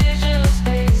this digital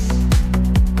space,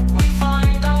 we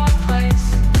find our place.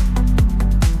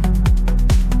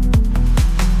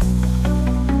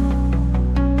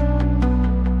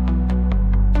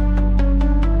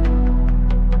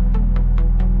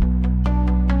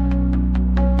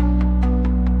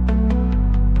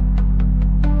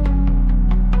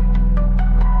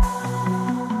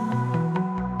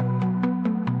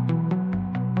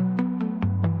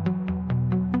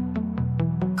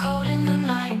 Code in the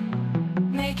night,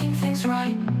 making things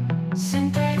right.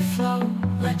 Synthwave flow,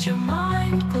 let your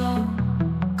mind glow.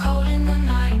 Code in the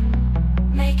night,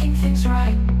 making things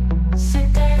right.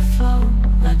 Synthwave flow,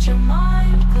 let your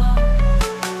mind glow.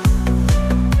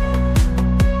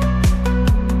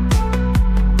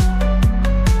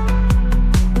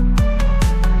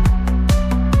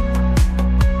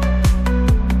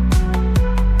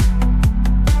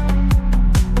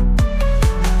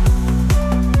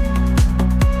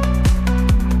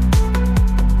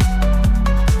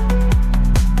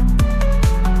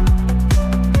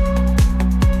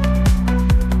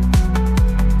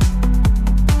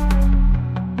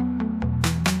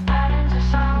 Patterns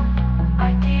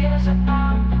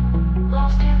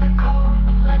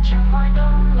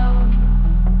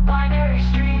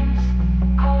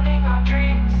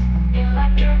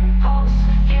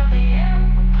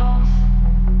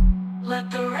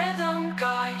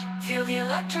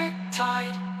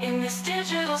tide. In this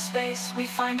digital space, we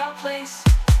find our place.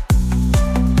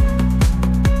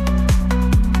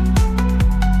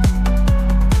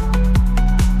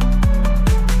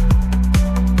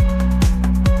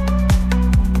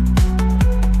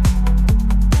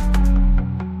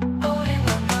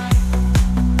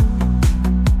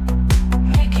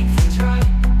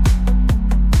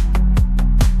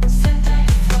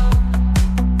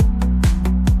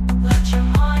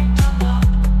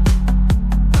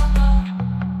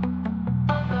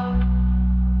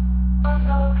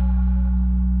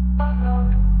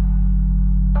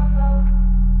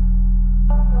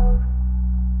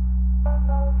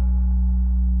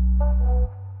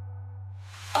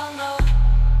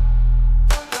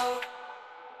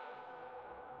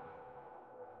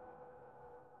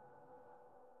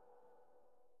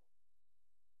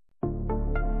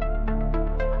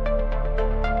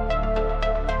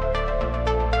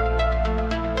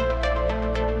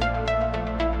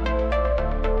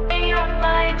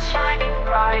 Shining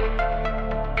bright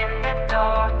in the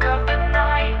dark of the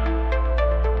night.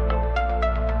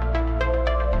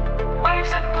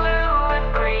 Waves of blue and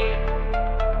green,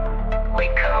 we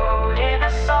code in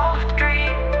a soft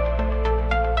dream.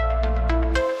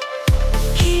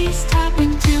 Keys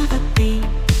tapping to the beat,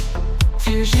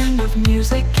 fusion of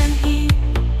music and heat.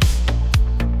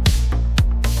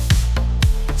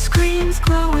 Screens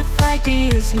glow with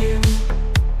ideas new,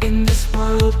 in this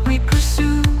world we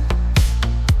pursue.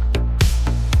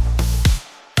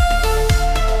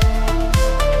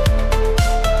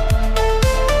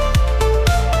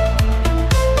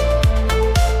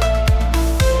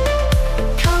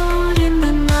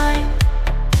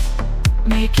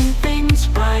 Making things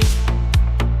right.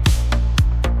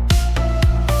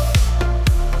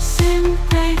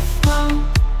 Synthwave flow,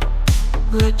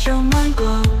 let your mind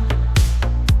glow.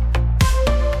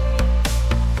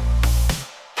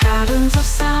 Patterns of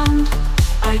sound,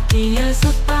 ideas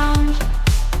abound.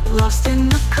 Lost in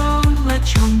the code,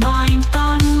 let your mind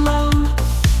unload.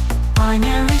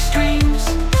 Binary streams,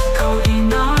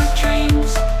 coding our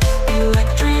dreams.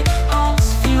 Electric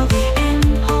pulse, feel the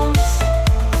impulse.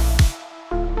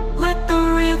 Let the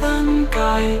rhythm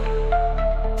guide,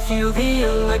 feel the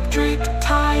electric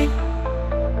tide.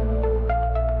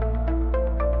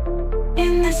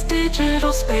 In this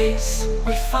digital space,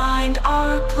 we find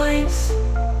our place.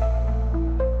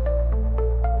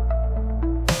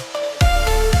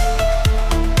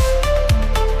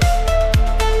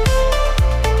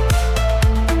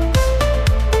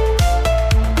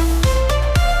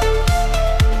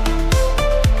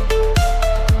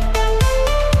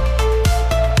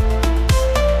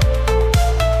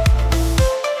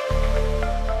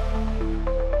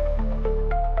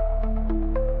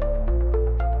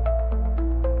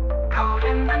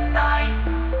 In the night,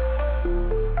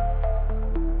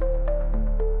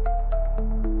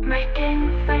 making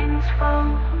things flow.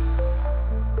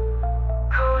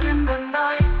 Code in the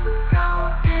night,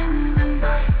 now in the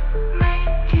night,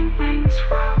 making things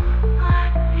flow.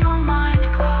 Let your mind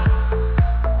glow,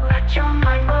 let your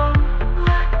mind glow,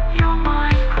 let your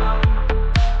mind glow,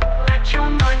 let your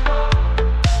mind glow,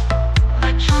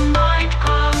 let your mind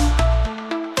glow.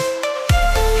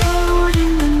 Code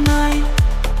in the night,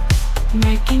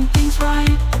 making things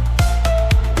right.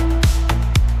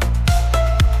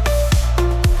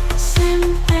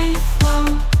 Synthwave flow,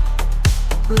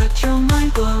 let your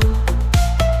mind glow.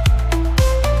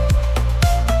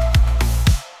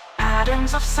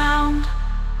 Patterns of sound,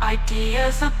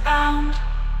 ideas abound.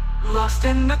 Lost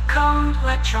in the code,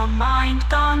 let your mind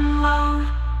unload.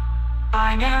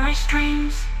 Binary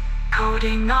streams,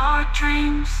 coding our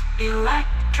dreams.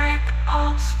 Electric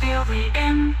pulse, feel the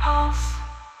impulse.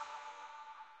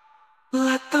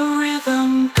 Let the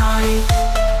rhythm guide,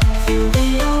 feel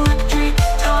the electric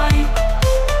tide.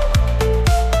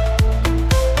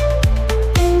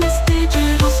 In this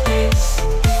digital space,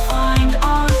 we find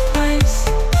our place.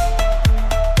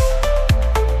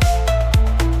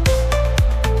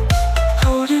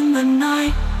 Code in the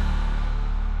night,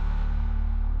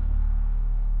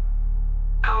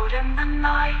 Code in the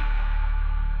night,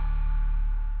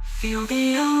 feel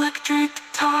the electric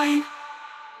tide.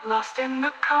 lost in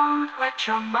the code, let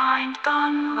your mind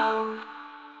unload.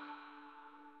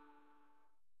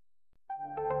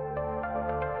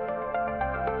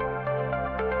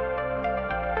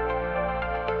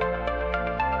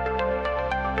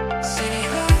 City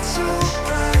lights so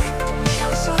bright,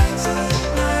 neon signs at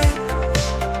night.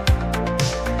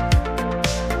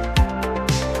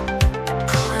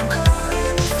 I'm caught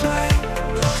in flight,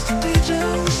 lost in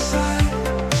digital sight.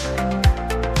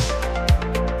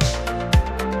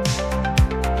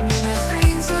 Minute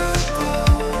rings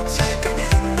aglow, taking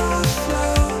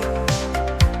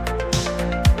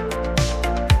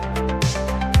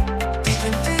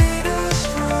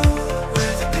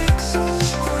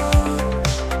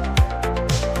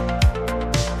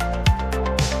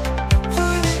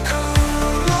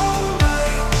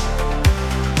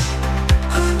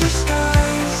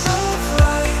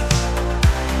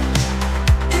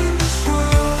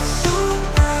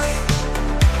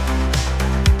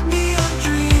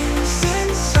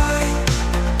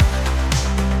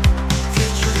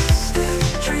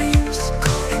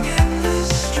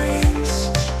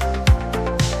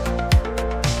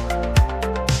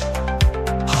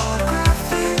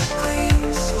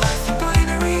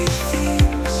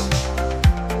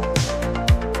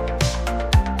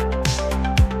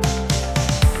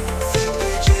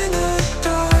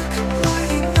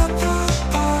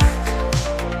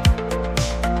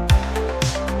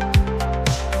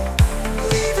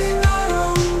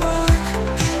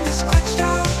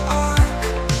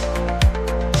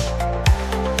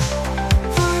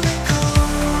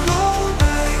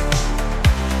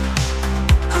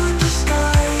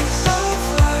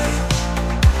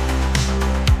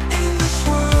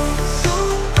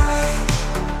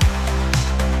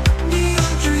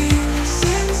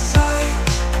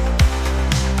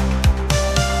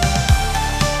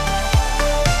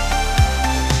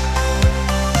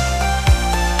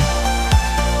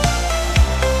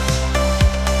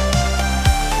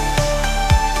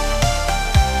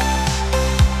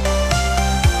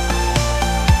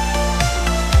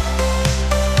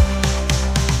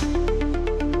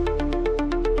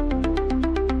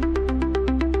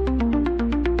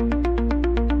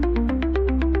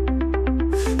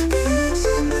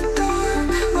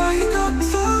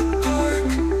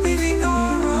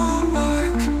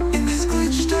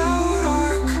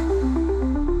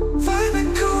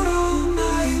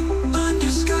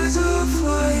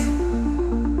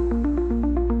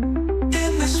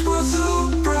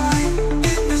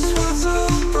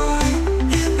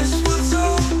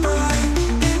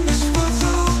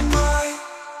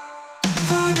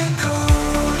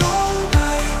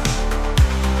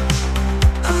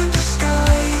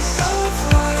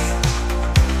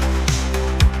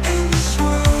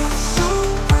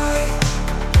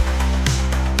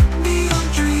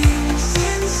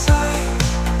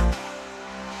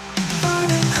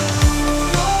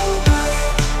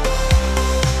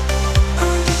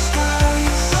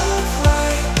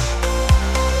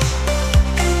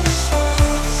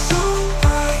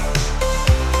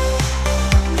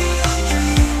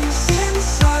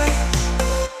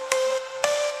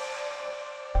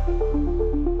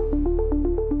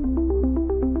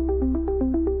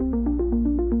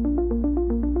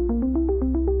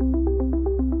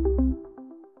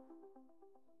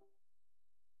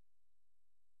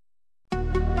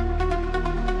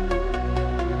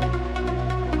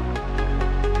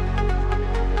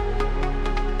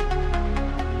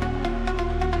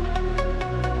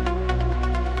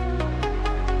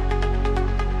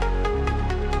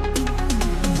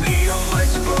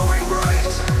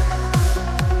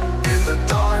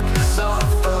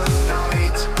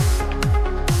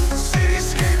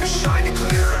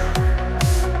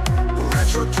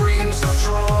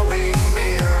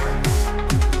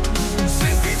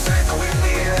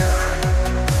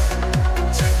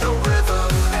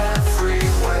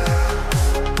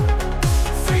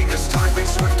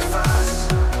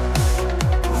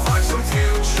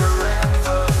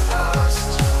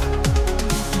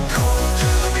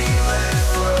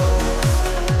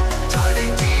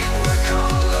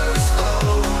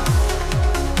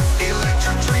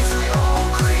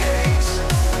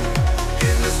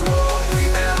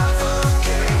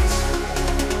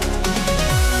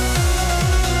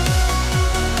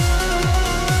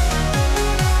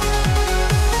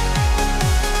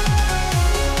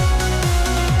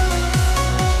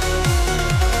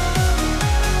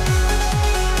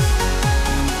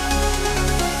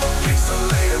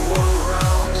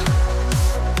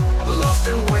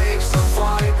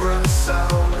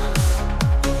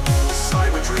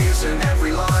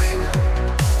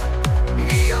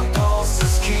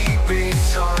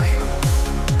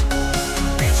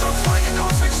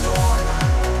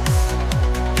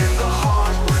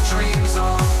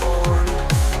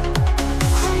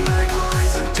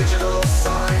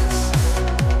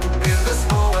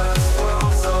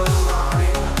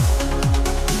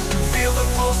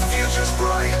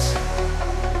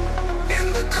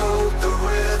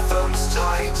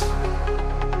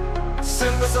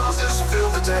causes fill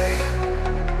the day.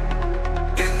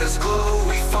 In this glow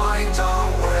we find our